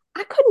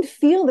I couldn't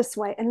feel this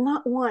way and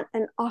not want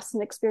an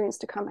awesome experience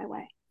to come my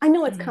way. I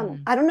know it's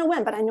coming. I don't know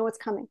when, but I know it's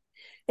coming.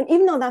 And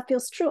even though that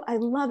feels true, I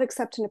love,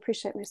 accept, and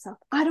appreciate myself.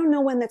 I don't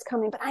know when that's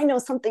coming, but I know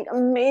something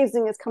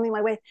amazing is coming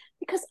my way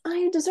because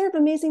I deserve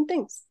amazing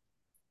things.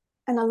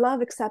 And I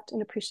love, accept,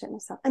 and appreciate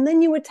myself. And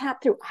then you would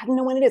tap through. I don't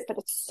know when it is, but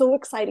it's so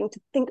exciting to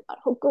think about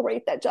how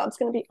great that job's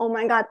going to be. Oh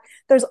my God,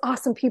 there's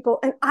awesome people.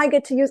 And I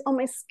get to use all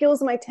my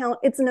skills and my talent.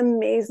 It's an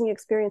amazing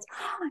experience.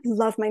 I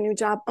love my new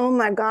job. Oh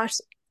my gosh,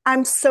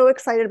 I'm so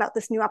excited about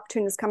this new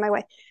opportunity that's come my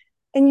way.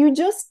 And you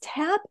just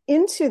tap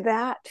into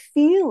that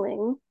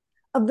feeling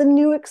of the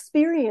new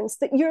experience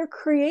that you're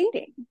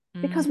creating,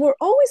 because we're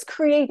always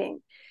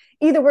creating.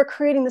 Either we're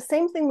creating the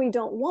same thing we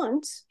don't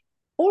want,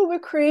 or we're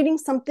creating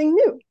something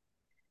new.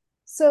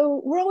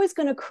 So we're always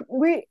going to,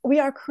 we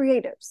are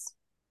creatives.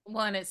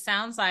 Well, and it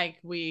sounds like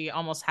we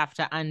almost have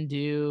to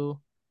undo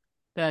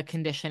the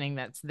conditioning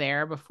that's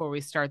there before we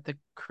start the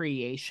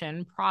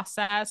creation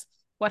process.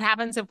 What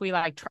happens if we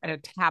like try to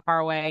tap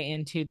our way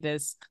into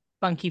this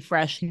funky,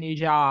 fresh new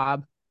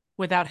job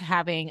without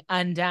having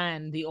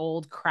undone the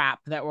old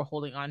crap that we're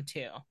holding on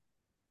to?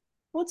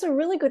 Well, it's a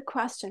really good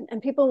question.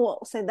 And people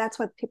will say, that's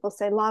what people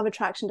say, law of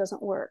attraction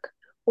doesn't work.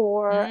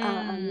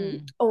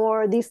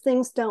 Or these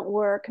things don't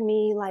work.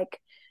 Me like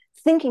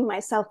thinking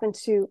myself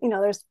into,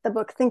 there's the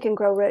book Think and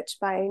Grow Rich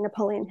by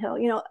Napoleon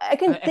Hill. I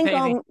can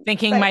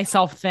thinking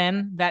myself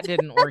thin. That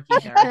didn't work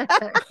either.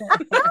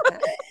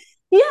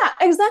 Yeah,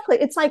 exactly.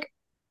 It's like,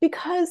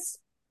 because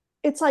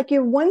it's like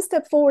you're one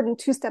step forward and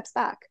two steps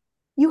back.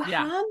 You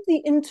have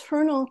the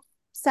internal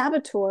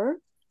saboteur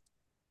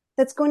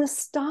that's going to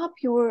stop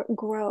your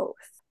growth,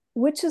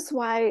 which is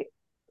why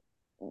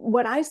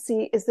what I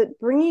see is that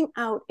bringing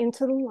out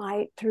into the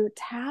light through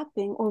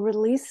tapping or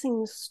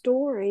releasing the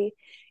story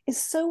is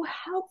so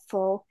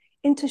helpful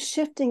into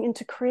shifting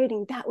into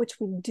creating that which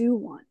we do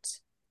want.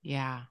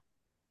 Yeah.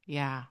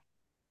 Yeah.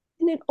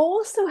 And it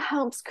also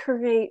helps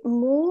create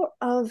more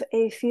of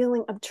a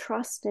feeling of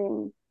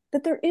trusting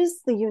that there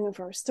is the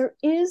universe. There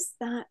is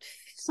that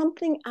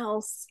something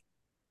else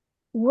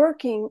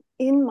working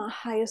in my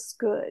highest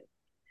good,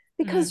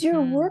 because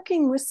you're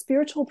working with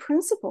spiritual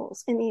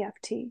principles in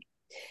EFT.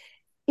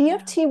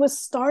 EFT was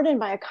started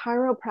by a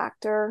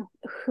chiropractor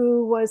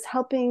who was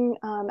helping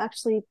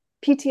actually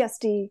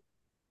PTSD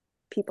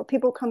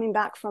people coming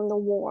back from the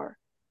war.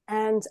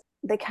 And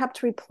they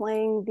kept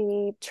replaying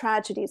the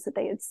tragedies that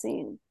they had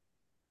seen.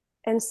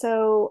 And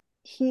so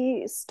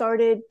he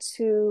started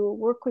to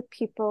work with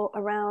people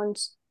around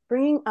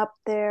bringing up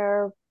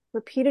their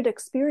repeated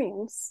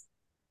experience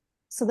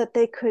so that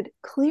they could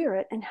clear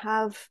it and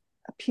have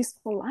a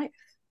peaceful life.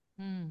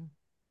 And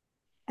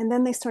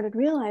then they started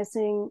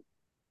realizing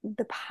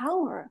the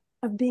power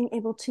of being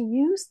able to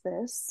use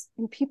this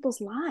in people's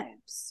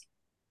lives,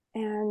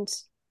 and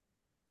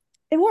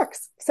it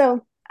works.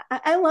 So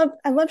I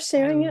love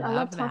sharing it. I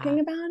love talking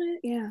about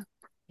it. Yeah.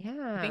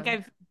 I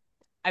think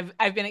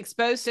I've been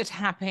exposed to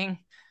tapping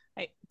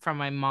from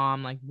my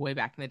mom, like way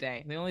back in the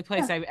day. The only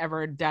place I've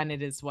ever done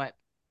it is what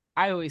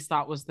I always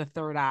thought was the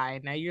third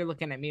eye. Now you're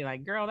looking at me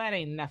like, girl, that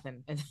ain't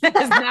nothing. It's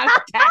not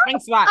a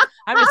tapping spot.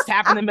 I'm just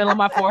tapping the middle of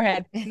my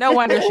forehead. No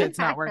wonder shit's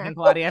not working,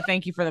 Claudia.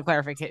 Thank you for the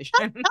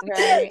clarification.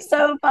 Right.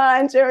 So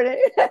fun, Jordy.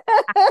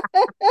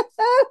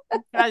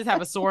 I just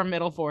have a sore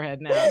middle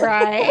forehead now.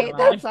 Right.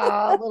 That's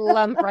all. A little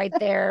lump right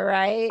there,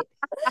 right?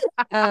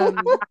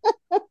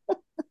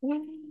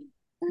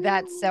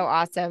 That's so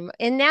awesome.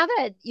 And now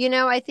that,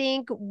 I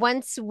think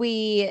once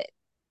we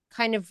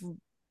kind of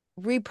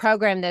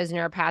reprogram those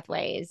neural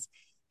pathways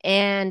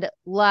and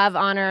love,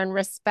 honor, and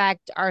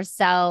respect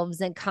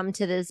ourselves and come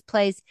to this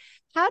place,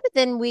 how do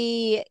then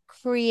we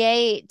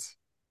create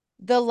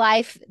the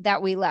life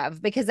that we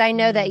love? Because I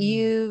know that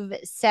you've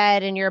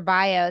said in your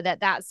bio that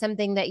that's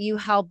something that you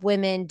help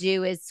women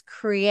do, is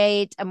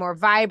create a more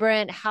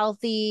vibrant,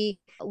 healthy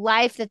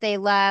life that they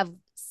love.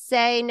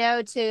 Say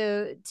no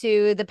to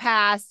the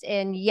past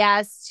and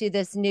yes to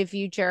this new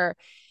future.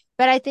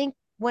 But I think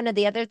one of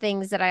the other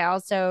things that I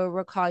also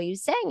recall you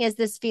saying is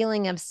this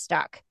feeling of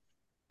stuck.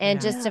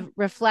 And just to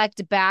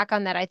reflect back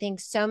on that, I think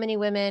so many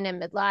women in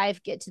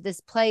midlife get to this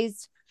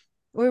place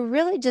where we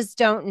really just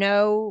don't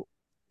know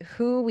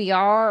who we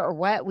are or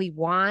what we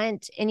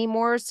want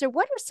anymore. So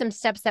what are some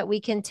steps that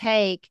we can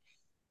take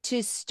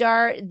to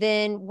start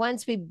then,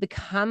 once we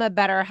become a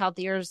better,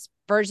 healthier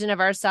version of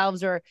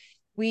ourselves, or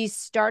we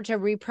start to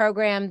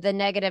reprogram the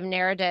negative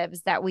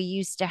narratives that we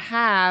used to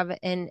have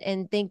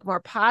and think more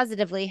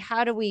positively?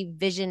 How do we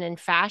vision and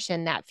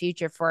fashion that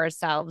future for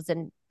ourselves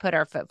and put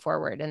our foot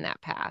forward in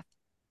that path?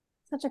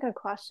 Such a good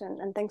question.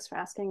 And thanks for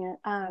asking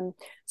it.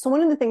 So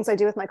one of the things I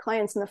do with my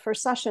clients in the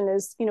first session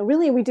is,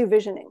 really we do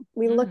visioning.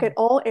 We look at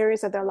all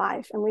areas of their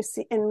life and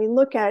we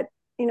look at,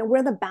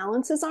 where the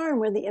balances are and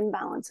where the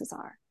imbalances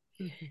are.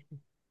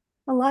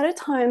 A lot of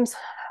times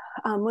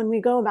when we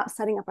go about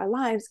setting up our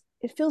lives,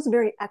 it feels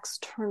very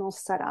external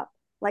setup.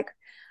 Like,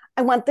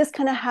 I want this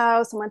kind of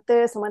house, I want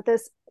this,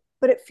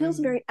 but it feels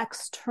very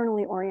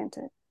externally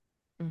oriented.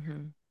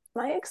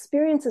 My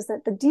experience is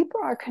that the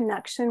deeper our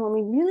connection, when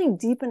we really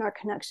deepen our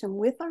connection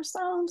with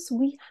ourselves,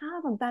 we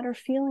have a better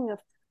feeling of,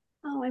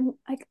 I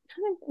kind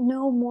of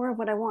know more of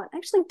what I want. I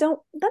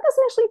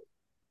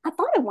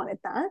thought I wanted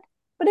that,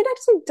 but it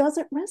actually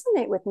doesn't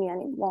resonate with me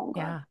any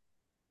longer.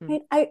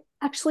 Right? I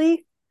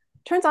actually,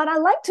 turns out I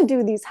like to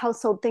do these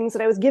household things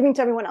that I was giving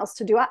to everyone else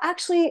to do.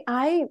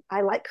 I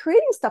like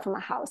creating stuff in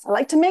my house. I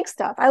like to make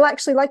stuff. I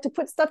actually like to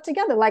put stuff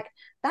together. Like,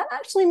 that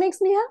actually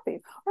makes me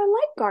happy. Or I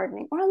like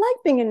gardening, or I like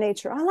being in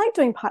nature. I like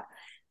doing pot.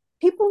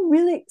 People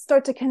really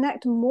start to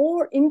connect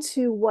more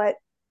into what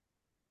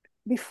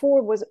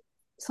before was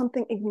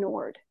something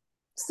ignored.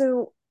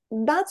 So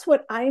that's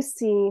what I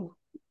see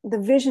the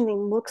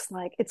visioning looks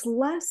like. It's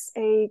less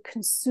a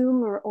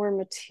consumer or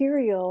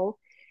material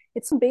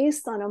It's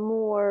based on a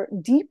more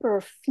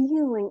deeper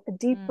feeling, a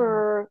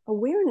deeper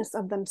awareness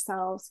of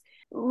themselves.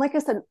 Like I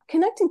said,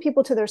 connecting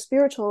people to their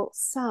spiritual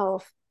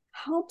self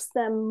helps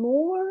them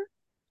more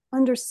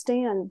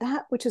understand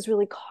that which is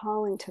really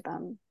calling to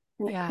them.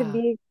 And it could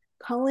be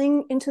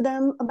calling into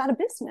them about a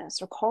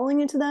business, or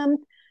calling into them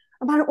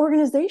about an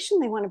organization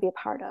they want to be a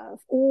part of,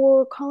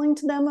 or calling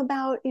to them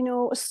about,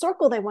 a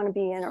circle they want to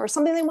be in, or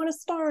something they want to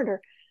start,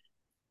 or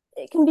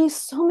it can be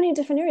so many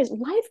different areas.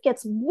 Life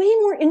gets way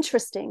more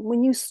interesting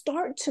when you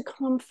start to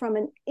come from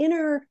an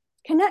inner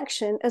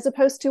connection, as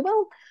opposed to,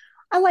 well,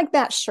 I like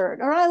that shirt,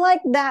 or I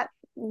like that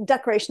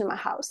decoration in my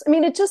house. I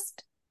mean, it's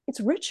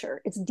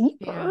richer, it's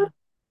deeper. Yeah.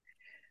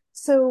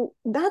 So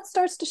that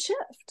starts to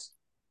shift.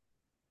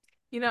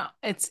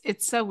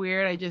 It's so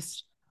weird.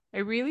 I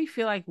really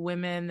feel like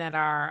women that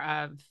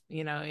are of,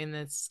 in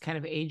this kind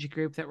of age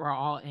group that we're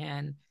all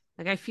in,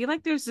 like, I feel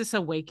like there's this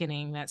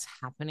awakening that's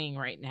happening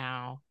right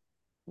now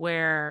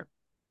where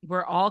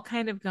we're all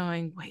kind of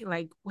going,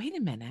 wait a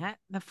minute,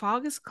 the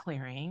fog is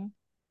clearing.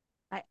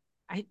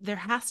 There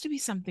has to be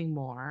something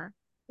more.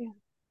 Yeah.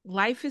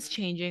 Life is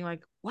changing.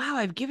 Like, wow,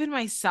 I've given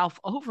myself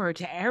over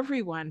to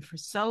everyone for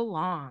so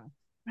long.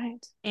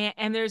 Right.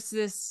 And there's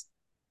this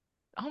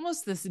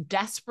almost this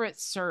desperate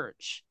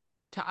search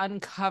to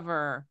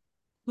uncover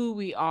who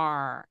we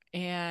are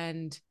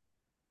and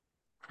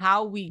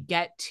how we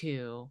get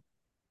to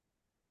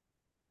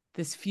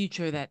this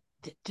future that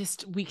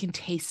just, we can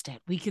taste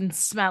it, we can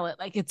smell it,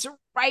 like it's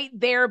right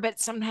there, but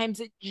sometimes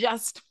it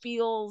just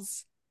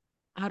feels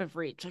out of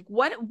reach. Like,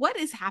 what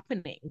is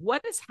happening?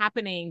 What is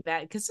happening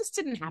that, because this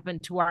didn't happen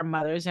to our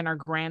mothers and our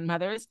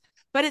grandmothers,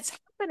 but it's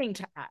happening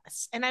to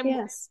us. And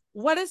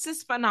what is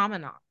this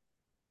phenomenon?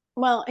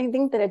 Well, I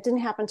think that it didn't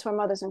happen to our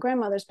mothers and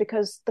grandmothers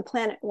because the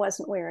planet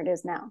wasn't where it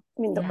is now.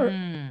 I mean, the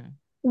Earth,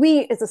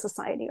 we as a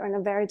society are in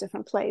a very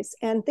different place,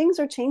 and things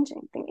are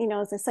changing.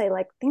 As I say,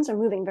 like, things are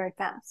moving very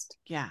fast.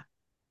 Yeah.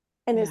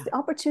 And it's the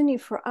opportunity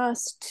for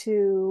us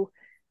to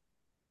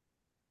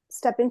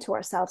step into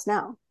ourselves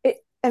now.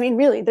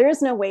 Really, there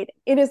is no waiting.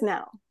 It is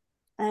now.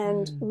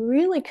 And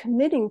really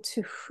committing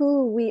to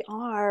who we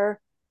are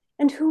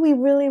and who we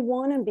really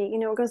want to be.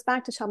 It goes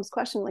back to Shelby's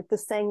question, like the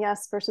saying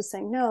yes versus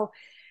saying no.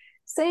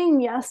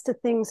 Saying yes to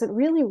things that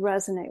really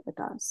resonate with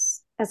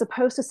us, as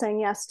opposed to saying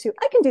yes to,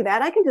 I can do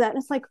that. And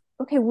it's like,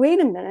 okay, wait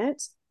a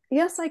minute.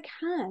 Yes, I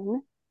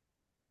can.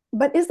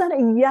 But is that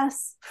a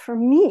yes for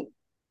me?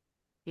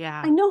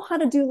 Yeah. I know how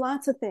to do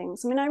lots of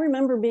things. I mean, I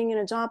remember being in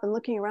a job and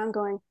looking around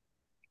going,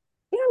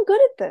 I'm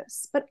good at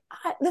this, but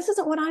this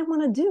isn't what I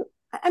want to do.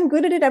 I'm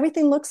good at it.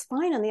 Everything looks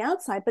fine on the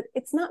outside, but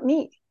it's not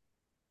me.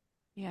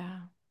 Yeah.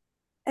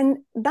 And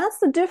that's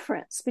the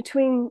difference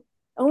between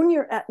own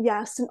your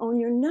yes and own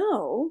your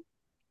no.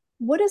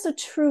 What is a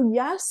true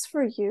yes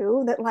for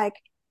you that, like,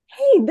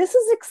 hey, this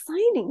is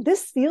exciting.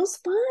 This feels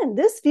fun.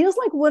 This feels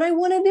like what I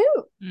want to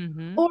do.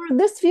 Mm-hmm. Or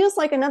this feels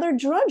like another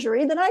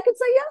drudgery that I could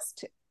say yes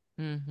to.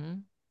 Mm-hmm.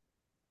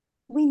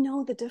 We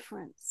know the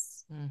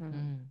difference.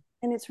 Mm-hmm.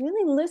 And it's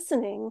really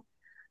listening.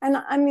 And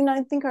I mean,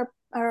 I think our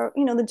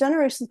the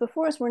generations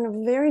before us were in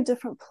a very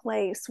different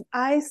place.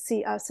 I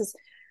see us as,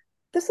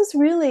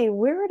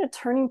 we're at a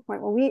turning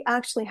point where we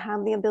actually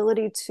have the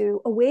ability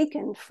to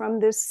awaken from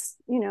this,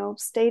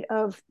 state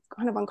of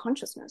kind of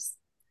unconsciousness,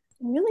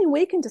 and really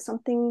awaken to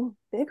something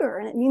bigger.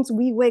 And it means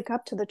we wake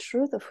up to the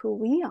truth of who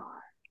we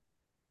are.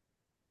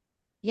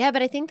 Yeah,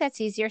 but I think that's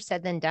easier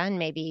said than done,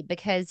 maybe,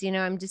 because,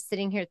 I'm just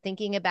sitting here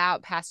thinking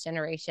about past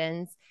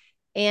generations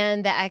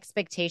and the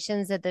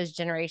expectations that those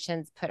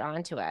generations put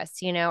onto us.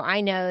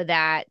 I know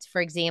that,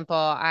 for example,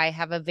 I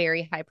have a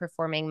very high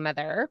performing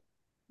mother.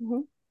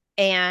 Mm-hmm.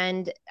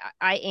 And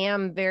I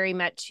am very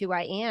much who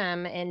I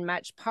am, in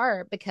much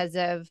part because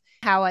of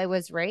how I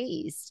was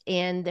raised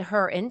and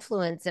her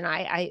influence. And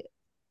I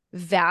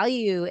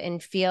value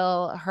and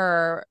feel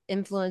her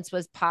influence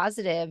was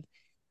positive,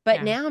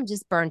 but now I'm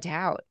just burnt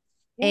out.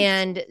 Yes.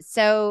 And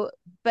so,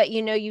 but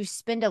you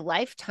spend a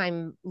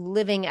lifetime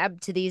living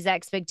up to these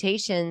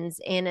expectations,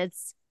 and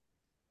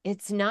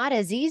it's not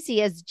as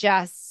easy as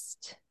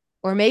just,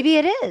 or maybe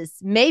it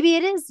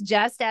is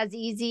just as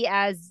easy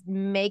as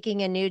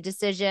making a new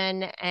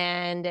decision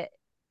and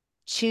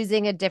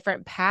choosing a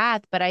different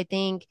path. But I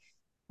think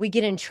we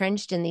get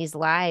entrenched in these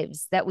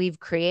lives that we've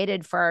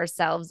created for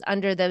ourselves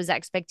under those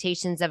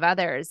expectations of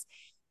others,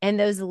 and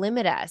those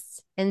limit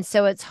us. And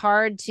so it's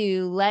hard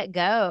to let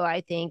go, I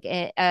think,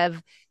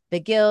 of the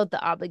guilt,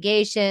 the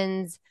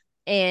obligations,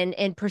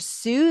 and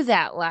pursue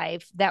that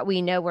life that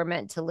we know we're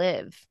meant to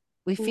live.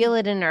 We feel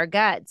it in our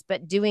guts,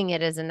 but doing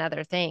it is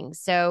another thing.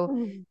 So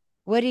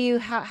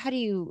how do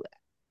you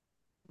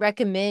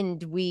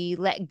recommend we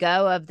let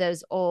go of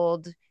those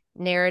old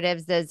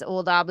narratives, those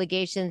old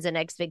obligations and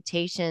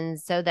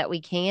expectations, so that we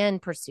can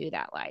pursue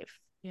that life?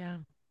 Yeah.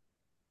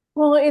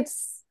 Well,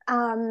 it's,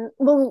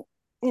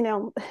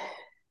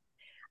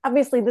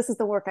 obviously this is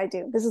the work I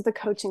do. This is the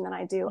coaching that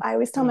I do. I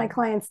always tell my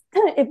clients,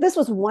 if this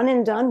was one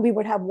and done, we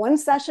would have one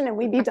session and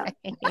we'd be done.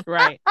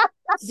 Right.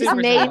 Just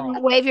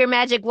wave your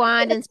magic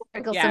wand and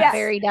sprinkle some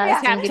fairy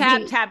dust. Tap,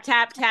 tap, tap,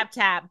 tap, tap,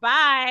 tap.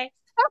 Bye.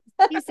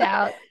 Peace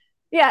out.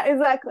 Yeah,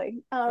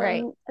 exactly.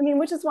 Right. I mean,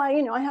 which is why,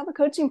 I have a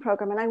coaching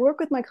program and I work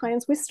with my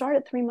clients. We start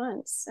at 3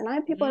 months and I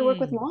have people I work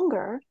with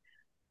longer,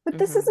 but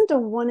this isn't a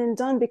one and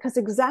done because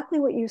exactly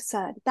what you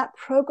said, that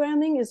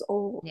programming is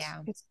old. Yeah.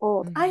 It's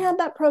old. I had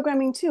that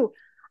programming too.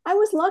 I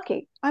was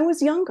lucky. I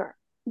was younger,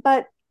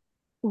 but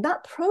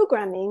that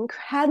programming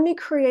had me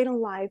create a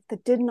life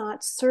that did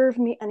not serve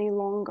me any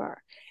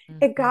longer.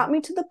 It got me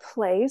to the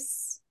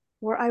place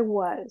where I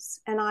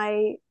was, and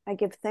I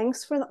give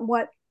thanks for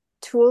what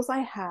tools I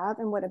have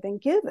and what I've been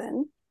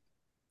given.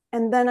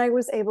 And then I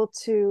was able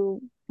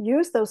to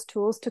use those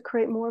tools to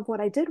create more of what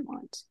I did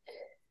want.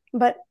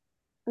 But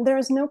there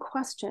is no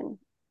question.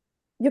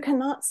 You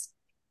cannot,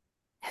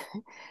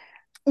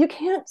 you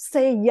can't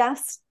say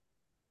yes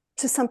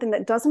to something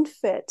that doesn't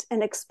fit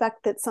and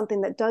expect that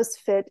something that does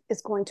fit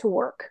is going to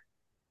work,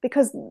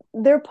 because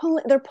they're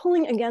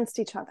pulling against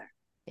each other.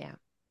 Yeah.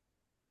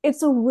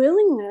 It's a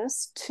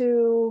willingness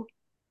to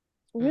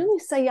really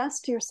say yes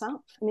to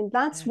yourself. I mean,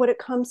 that's what it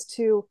comes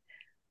to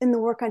in the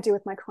work I do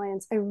with my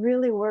clients. I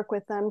really work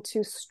with them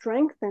to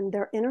strengthen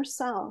their inner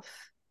self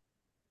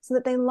so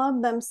that they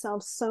love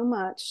themselves so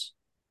much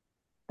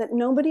that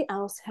nobody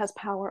else has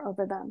power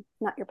over them.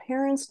 Not your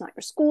parents, not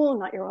your school,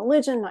 not your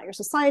religion, not your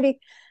society.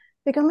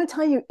 Because I'm going to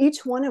tell you,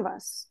 each one of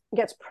us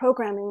gets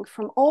programming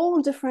from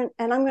all different,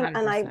 and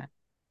I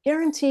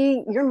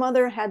guarantee your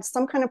mother had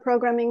some kind of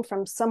programming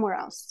from somewhere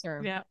else.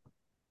 Sure. Yeah.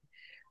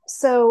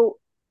 So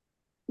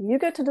you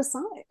get to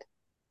decide.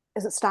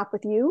 Does it stop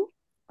with you,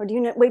 or do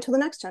you wait till the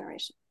next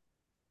generation?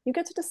 You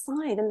get to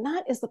decide. And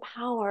that is the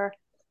power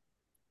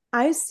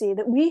I see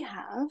that we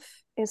have,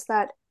 is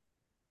that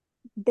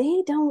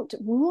they don't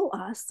rule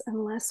us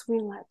unless we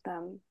let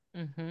them.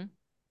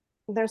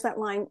 There's that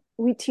line,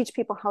 we teach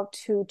people how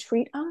to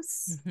treat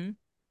us.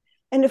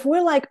 And if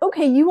we're like,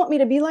 okay, you want me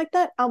to be like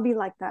that? I'll be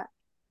like that.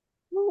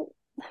 Well,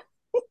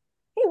 hey,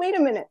 wait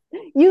a minute.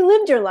 You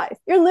lived your life.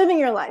 You're living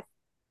your life.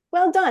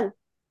 Well done.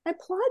 I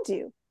applaud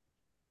you.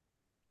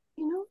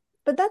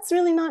 But that's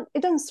really not,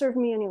 it doesn't serve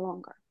me any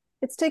longer.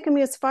 It's taken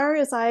me as far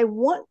as I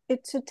want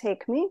it to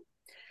take me.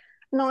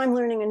 Now I'm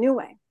learning a new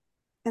way.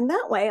 And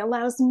that way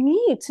allows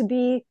me to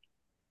be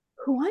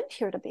who I'm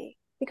here to be,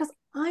 because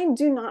I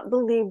do not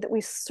believe that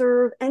we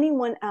serve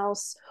anyone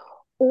else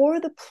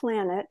or the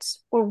planet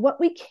or what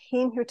we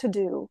came here to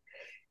do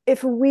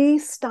if we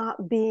stop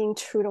being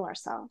true to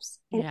ourselves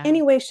in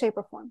any way, shape,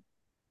 or form.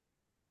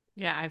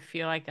 Yeah, I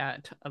feel like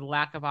a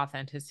lack of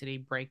authenticity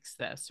breaks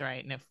this,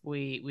 right? And if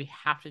we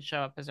have to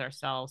show up as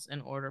ourselves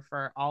in order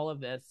for all of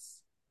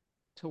this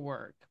to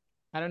work.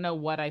 I don't know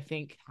what I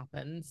think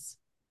happens,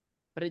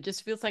 but it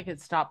just feels like it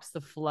stops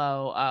the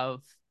flow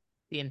of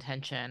the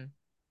intention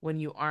when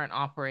you aren't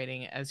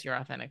operating as your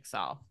authentic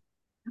self.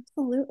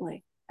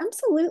 Absolutely.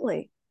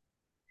 Absolutely.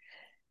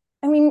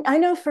 I mean, I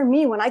know for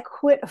me, when I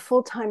quit a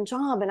full-time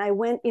job and I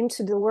went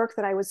into the work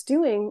that I was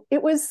doing,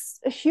 it was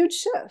a huge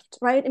shift,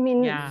 right? I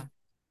mean,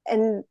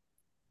 and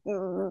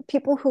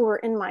people who were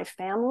in my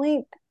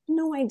family,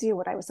 no idea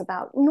what I was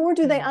about, nor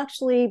do they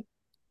actually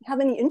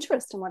have any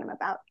interest in what I'm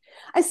about.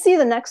 I see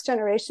the next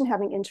generation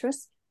having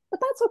interest,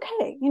 but that's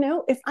okay.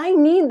 If I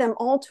need them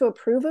all to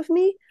approve of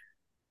me,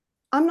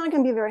 I'm not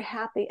going to be very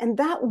happy. And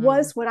that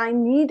was what I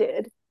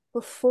needed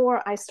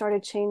before I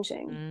started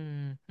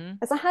changing.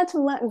 As I had to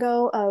let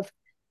go of,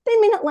 they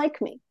may not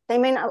like me. They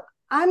may not.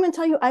 I'm going to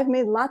tell you, I've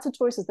made lots of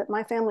choices that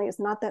my family is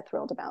not that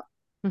thrilled about.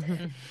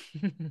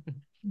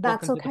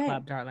 That's Welcome okay. to the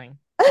club, darling.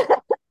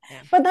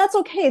 But that's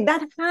okay.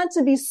 That had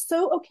to be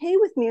so okay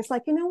with me. It's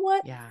like, you know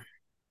what?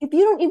 If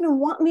you don't even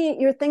want me at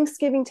your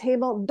Thanksgiving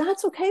table,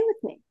 that's okay with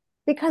me.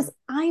 Because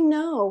I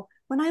know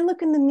when I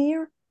look in the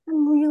mirror,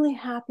 I'm really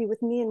happy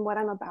with me and what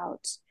I'm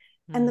about.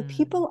 And the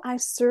people I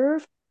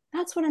serve,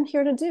 that's what I'm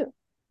here to do.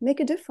 Make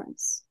a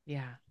difference.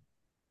 Yeah.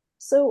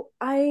 So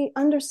I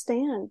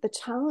understand the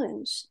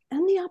challenge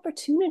and the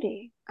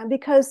opportunity,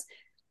 because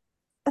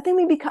I think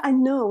we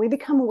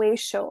become way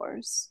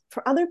showers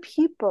for other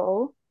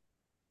people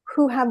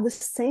who have the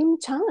same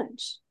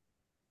challenge.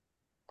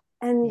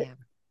 And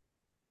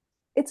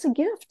it's a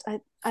gift.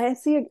 I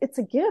see it's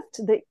a gift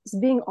that's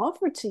being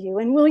offered to you.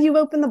 And will you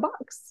open the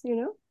box,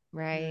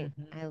 Right.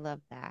 I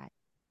love that.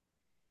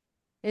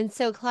 And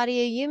so,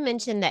 Claudia, you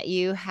mentioned that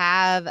you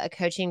have a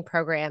coaching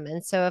program.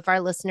 And so if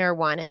our listener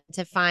wanted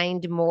to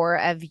find more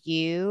of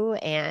you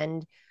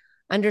and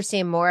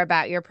understand more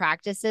about your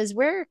practices,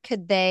 where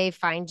could they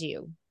find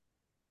you?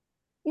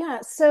 Yeah.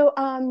 So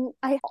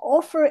I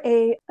offer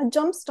a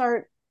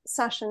jumpstart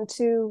session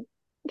to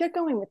get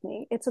going with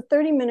me. It's a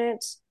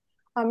 30-minute,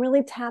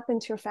 really tap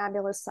into your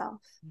fabulous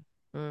self.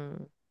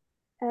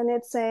 And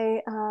it's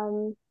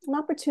an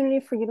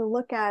opportunity for you to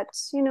look at,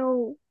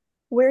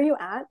 where are you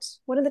at?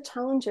 What are the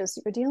challenges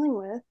you're dealing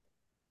with?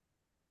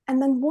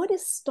 And then what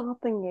is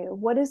stopping you?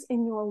 What is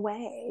in your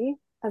way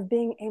of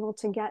being able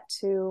to get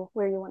to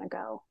where you want to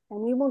go?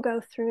 And we will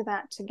go through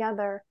that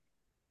together.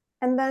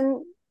 And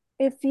then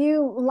if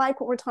you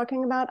like what we're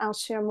talking about, I'll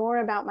share more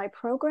about my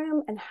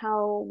program and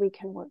how we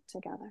can work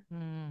together.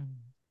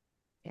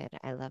 Yeah.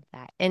 I love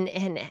that.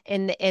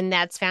 And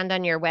that's found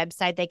on your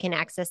website. They can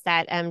access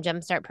that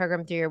Jumpstart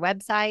program through your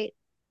website.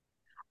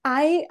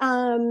 I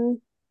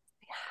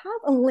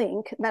have a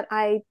link that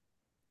I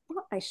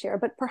thought I share,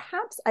 but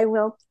perhaps I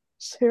will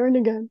share it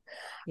again.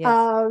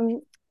 Yes.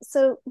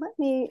 So let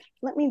me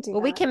do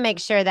Well, we that. can make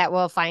sure that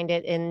we'll find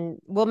it, and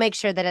we'll make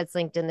sure that it's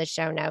linked in the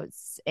show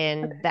notes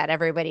and that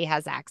everybody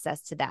has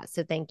access to that.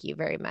 So thank you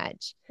very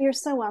much. You're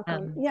so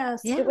welcome.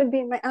 Yes, yeah. it would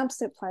be my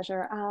absolute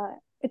pleasure.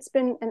 It's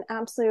been an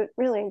absolute,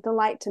 really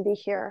delight to be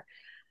here.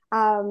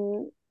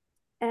 And,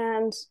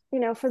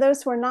 for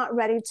those who are not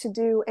ready to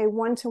do a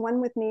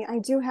one-to-one with me, I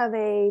do have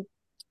a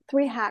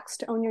 3 hacks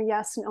to own your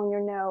yes and own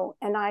your no.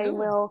 And I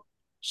will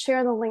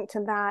share the link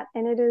to that.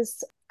 And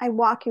I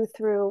walk you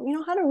through,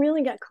 how to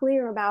really get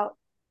clear about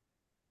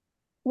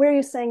where are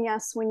you saying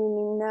yes when you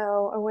mean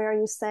no, or where are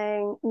you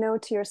saying no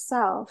to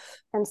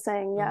yourself and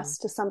saying yes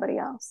to somebody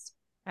else.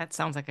 That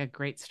sounds like a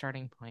great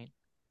starting point.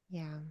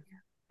 Yeah.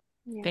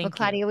 Thank well,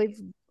 Claudia, you. We've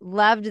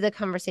loved the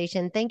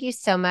conversation. Thank you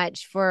so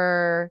much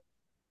for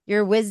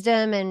your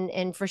wisdom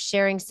and for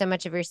sharing so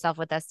much of yourself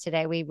with us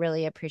today. We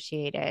really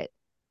appreciate it.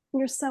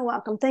 You're so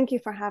welcome. Thank you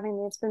for having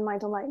me. It's been my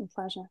delight and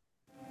pleasure.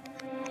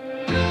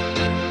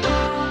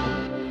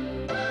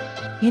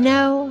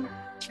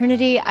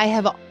 Trinity, I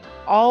have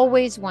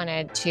always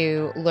wanted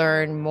to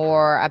learn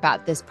more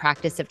about this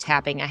practice of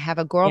tapping. I have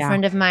a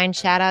girlfriend of mine,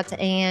 shout out to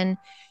Anne.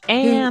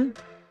 And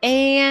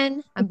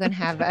I'm going to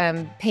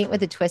have Paint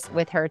with a Twist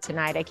with her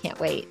tonight. I can't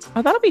wait.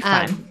 Oh, that'll be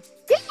fun.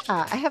 Yeah,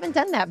 I haven't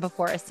done that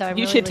before. So I'm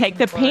you really should take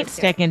the paint to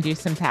stick and do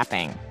some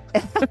tapping.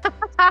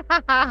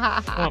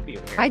 Won't be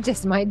weird. I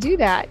just might do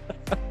that.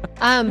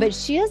 But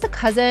she has a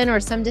cousin or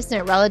some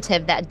distant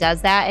relative that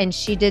does that. And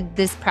she did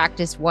this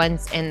practice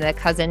once and the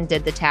cousin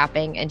did the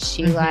tapping and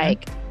she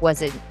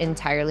was an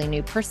entirely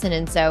new person.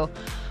 And so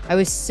I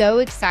was so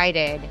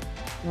excited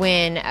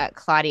when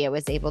Claudia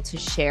was able to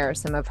share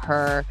some of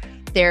her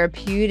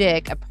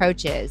therapeutic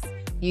approaches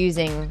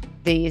using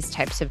these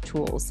types of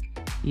tools.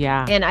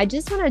 Yeah. And I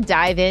just want to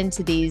dive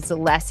into these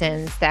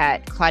lessons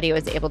that Claudia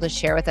was able to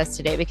share with us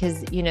today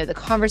because, the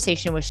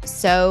conversation was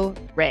so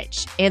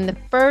rich. And the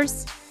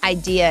first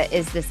idea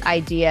is this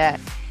idea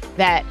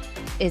that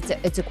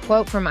it's a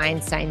quote from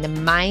Einstein: the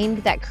mind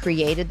that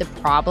created the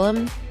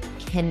problem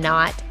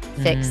cannot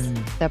fix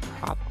the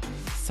problem.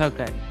 So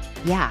good.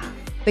 Yeah.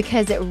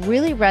 Because it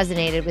really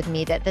resonated with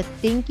me that the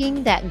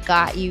thinking that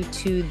got you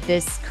to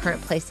this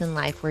current place in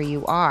life where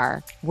you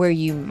are, where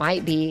you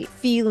might be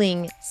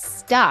feeling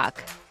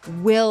stuck,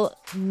 will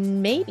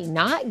maybe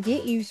not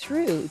get you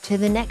through to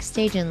the next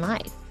stage in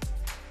life,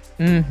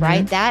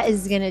 right? That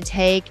is going to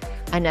take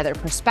another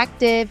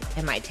perspective.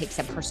 It might take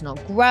some personal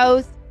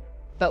growth,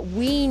 but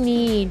we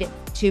need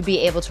to be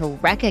able to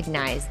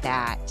recognize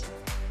that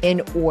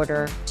in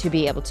order to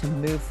be able to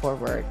move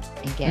forward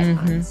and get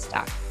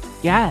unstuck.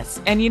 Yes.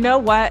 And you know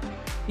what?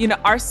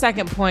 Our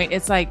second point,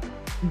 it's like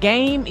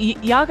game.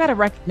 Y'all got to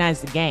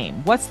recognize the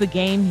game. What's the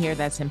game here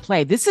that's in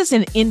play? This is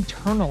an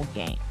internal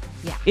game.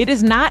 Yeah. It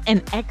is not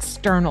an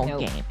external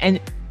game.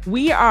 And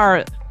we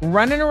are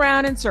running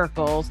around in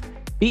circles,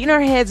 beating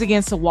our heads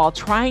against the wall,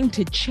 trying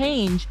to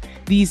change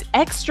these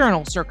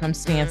external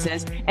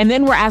circumstances. And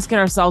then we're asking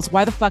ourselves,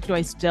 why the fuck do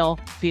I still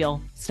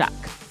feel stuck?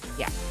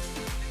 Yeah.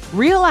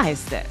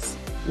 Realize this.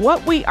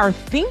 What we are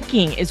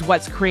thinking is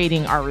what's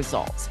creating our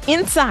results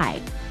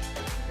inside.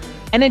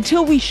 And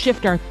until we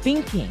shift our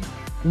thinking,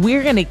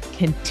 we're going to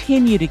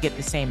continue to get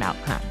the same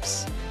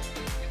outcomes.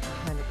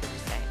 100%.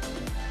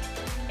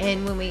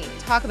 And when we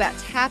talk about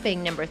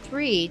tapping, number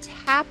 3,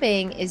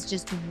 tapping is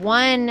just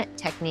one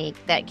technique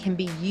that can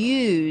be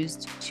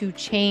used to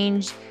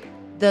change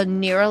the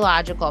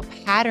neurological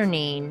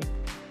patterning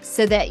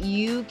so that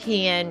you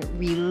can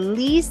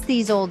release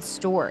these old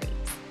stories.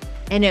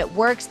 And it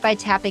works by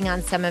tapping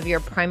on some of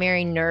your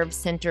primary nerve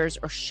centers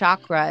or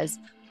chakras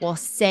while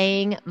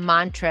saying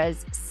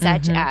mantras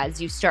such as,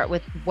 you start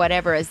with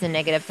whatever is the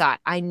negative thought.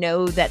 I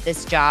know that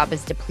this job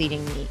is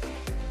depleting me.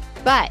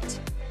 But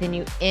then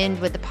you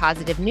end with a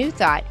positive new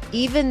thought.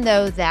 Even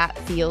though that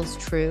feels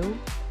true,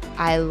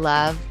 I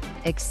love,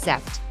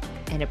 accept,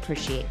 and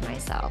appreciate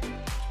myself.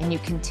 And you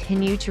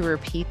continue to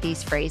repeat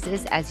these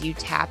phrases as you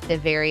tap the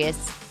various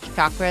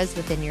chakras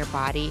within your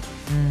body.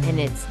 And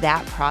it's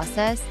that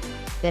process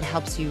that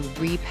helps you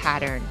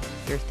repattern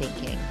your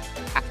thinking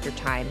after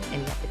time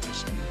and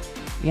repetition.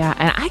 Yeah,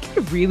 and I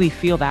could really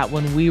feel that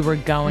when we were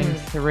going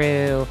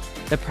through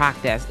the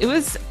practice. It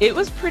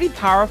was pretty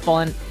powerful.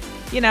 And,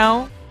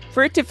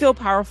 for it to feel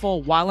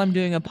powerful while I'm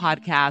doing a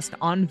podcast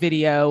on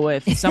video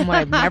with someone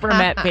I've never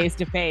met face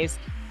to face,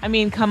 I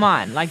mean, come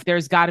on, like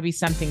there's got to be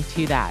something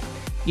to that,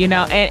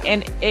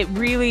 and it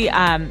really,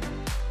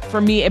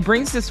 for me, it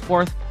brings this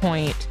fourth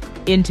point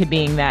into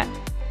being that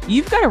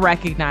you've got to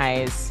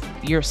recognize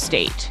your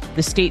state,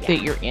 the state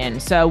that you're in.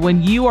 So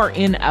when you are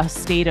in a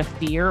state of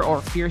fear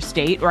or fear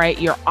state, right,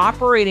 you're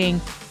operating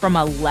from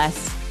a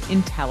less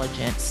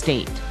intelligent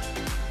state.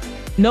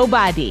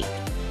 Nobody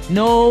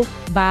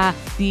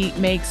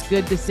makes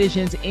good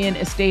decisions in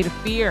a state of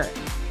fear,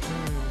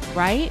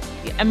 right?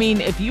 I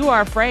mean, if you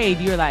are afraid,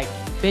 you're like,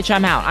 bitch,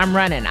 I'm out. I'm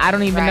running. I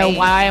don't even know Right.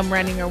 why I'm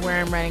running or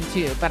where I'm running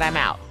to, but I'm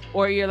out.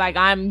 Or you're like,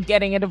 I'm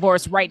getting a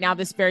divorce right now,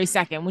 this very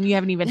second, when you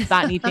haven't even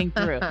thought anything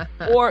through.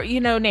 Or,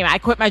 name it. I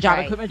quit my job. I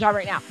Right. quit my job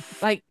right now.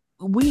 Like,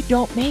 we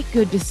don't make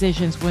good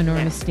decisions when we're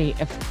in No. a state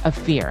of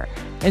fear.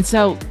 And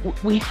so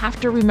we have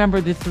to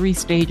remember the 3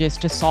 stages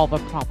to solve a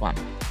problem.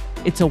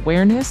 It's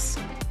awareness,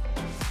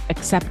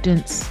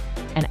 acceptance,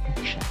 and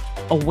action.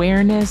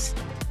 Awareness,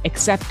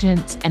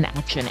 acceptance, and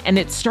action. And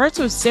it starts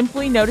with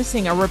simply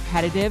noticing a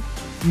repetitive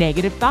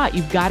negative thought.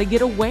 You've got to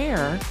get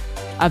aware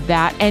of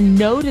that and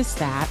notice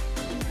that.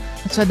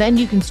 So then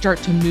you can start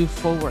to move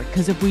forward.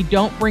 Because if we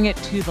don't bring it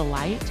to the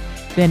light,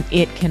 then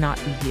it cannot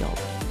be healed.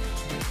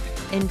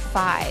 And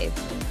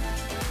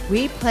 5,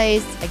 we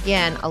place,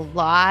 again, a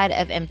lot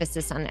of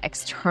emphasis on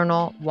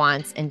external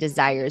wants and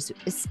desires,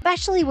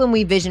 especially when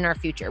we vision our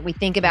future. We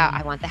think about,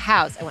 I want the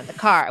house, I want the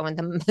car, I want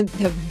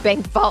the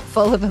bank vault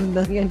full of $1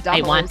 million.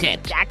 I want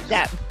it. Jacked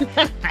up.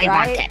 I Right?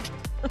 want it.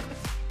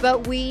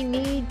 But we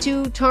need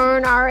to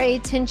turn our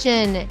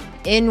attention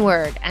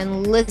inward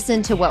and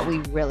listen to what we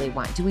really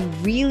want. Do we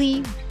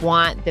really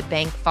want the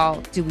bank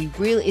vault?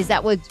 Is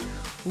that what's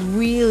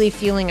really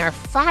fueling our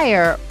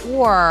fire?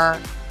 Or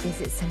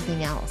is it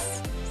something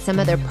else, some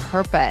other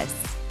purpose?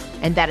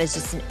 And that is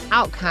just an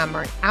outcome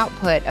or an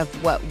output of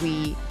what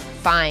we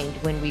find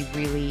when we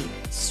really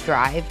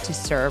strive to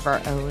serve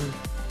our own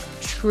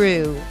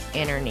true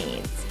inner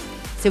needs.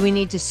 So we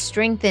need to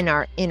strengthen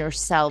our inner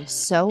selves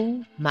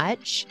so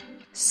much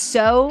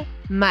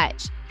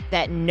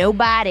that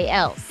nobody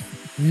else,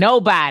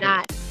 Nobody.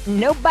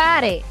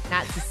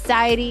 not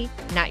society,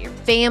 not your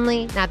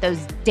family, not those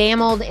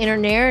damn old inner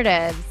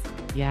narratives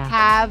Yeah.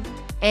 have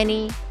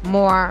any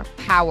more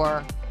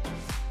power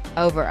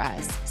over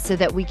us, so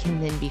that we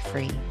can then be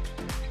free.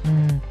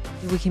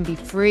 We can be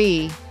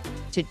free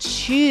to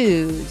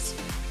choose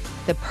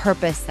the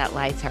purpose that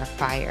lights our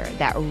fire,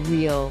 that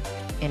real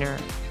inner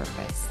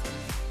purpose.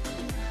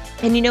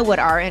 And you know what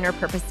our inner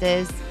purpose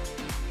is?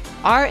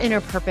 Our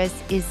inner purpose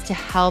is to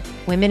help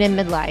women in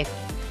midlife,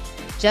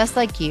 just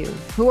like you,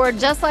 who are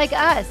just like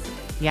us.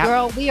 Yep.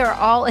 Girl, we are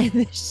all in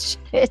this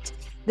shit,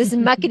 this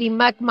muckety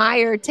muck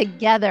mire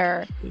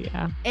together.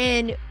 Yeah.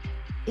 And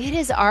it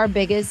is our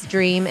biggest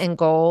dream and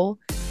goal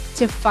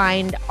to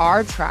find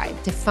our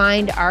tribe, to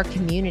find our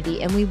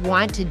community. And we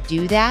want to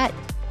do that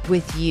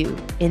with you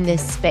in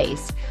this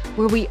space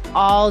where we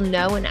all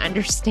know and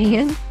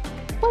understand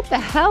what the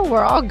hell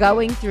we're all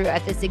going through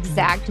at this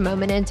exact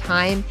moment in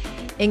time,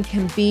 and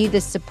can be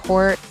the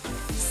support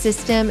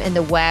system and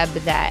the web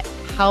that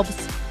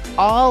helps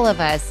all of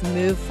us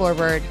move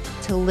forward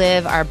to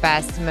live our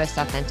best, most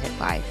authentic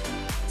life.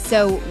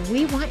 So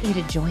we want you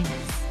to join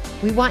us.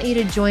 We want you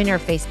to join our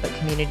Facebook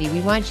community.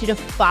 We want you to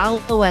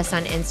follow us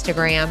on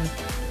Instagram.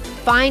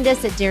 Find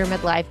us at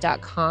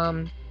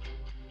dearmidlife.com.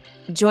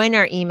 Join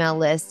our email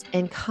list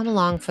and come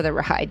along for the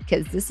ride,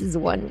 because this is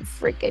one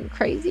freaking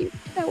crazy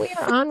that we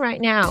are on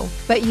right now.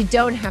 But you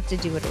don't have to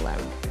do it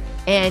alone.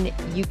 And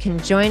you can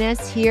join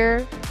us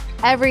here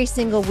every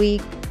single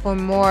week for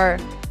more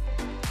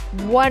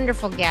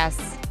wonderful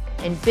guests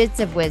and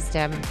bits of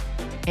wisdom.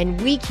 And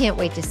we can't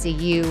wait to see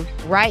you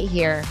right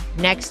here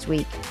next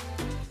week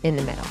in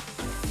the middle.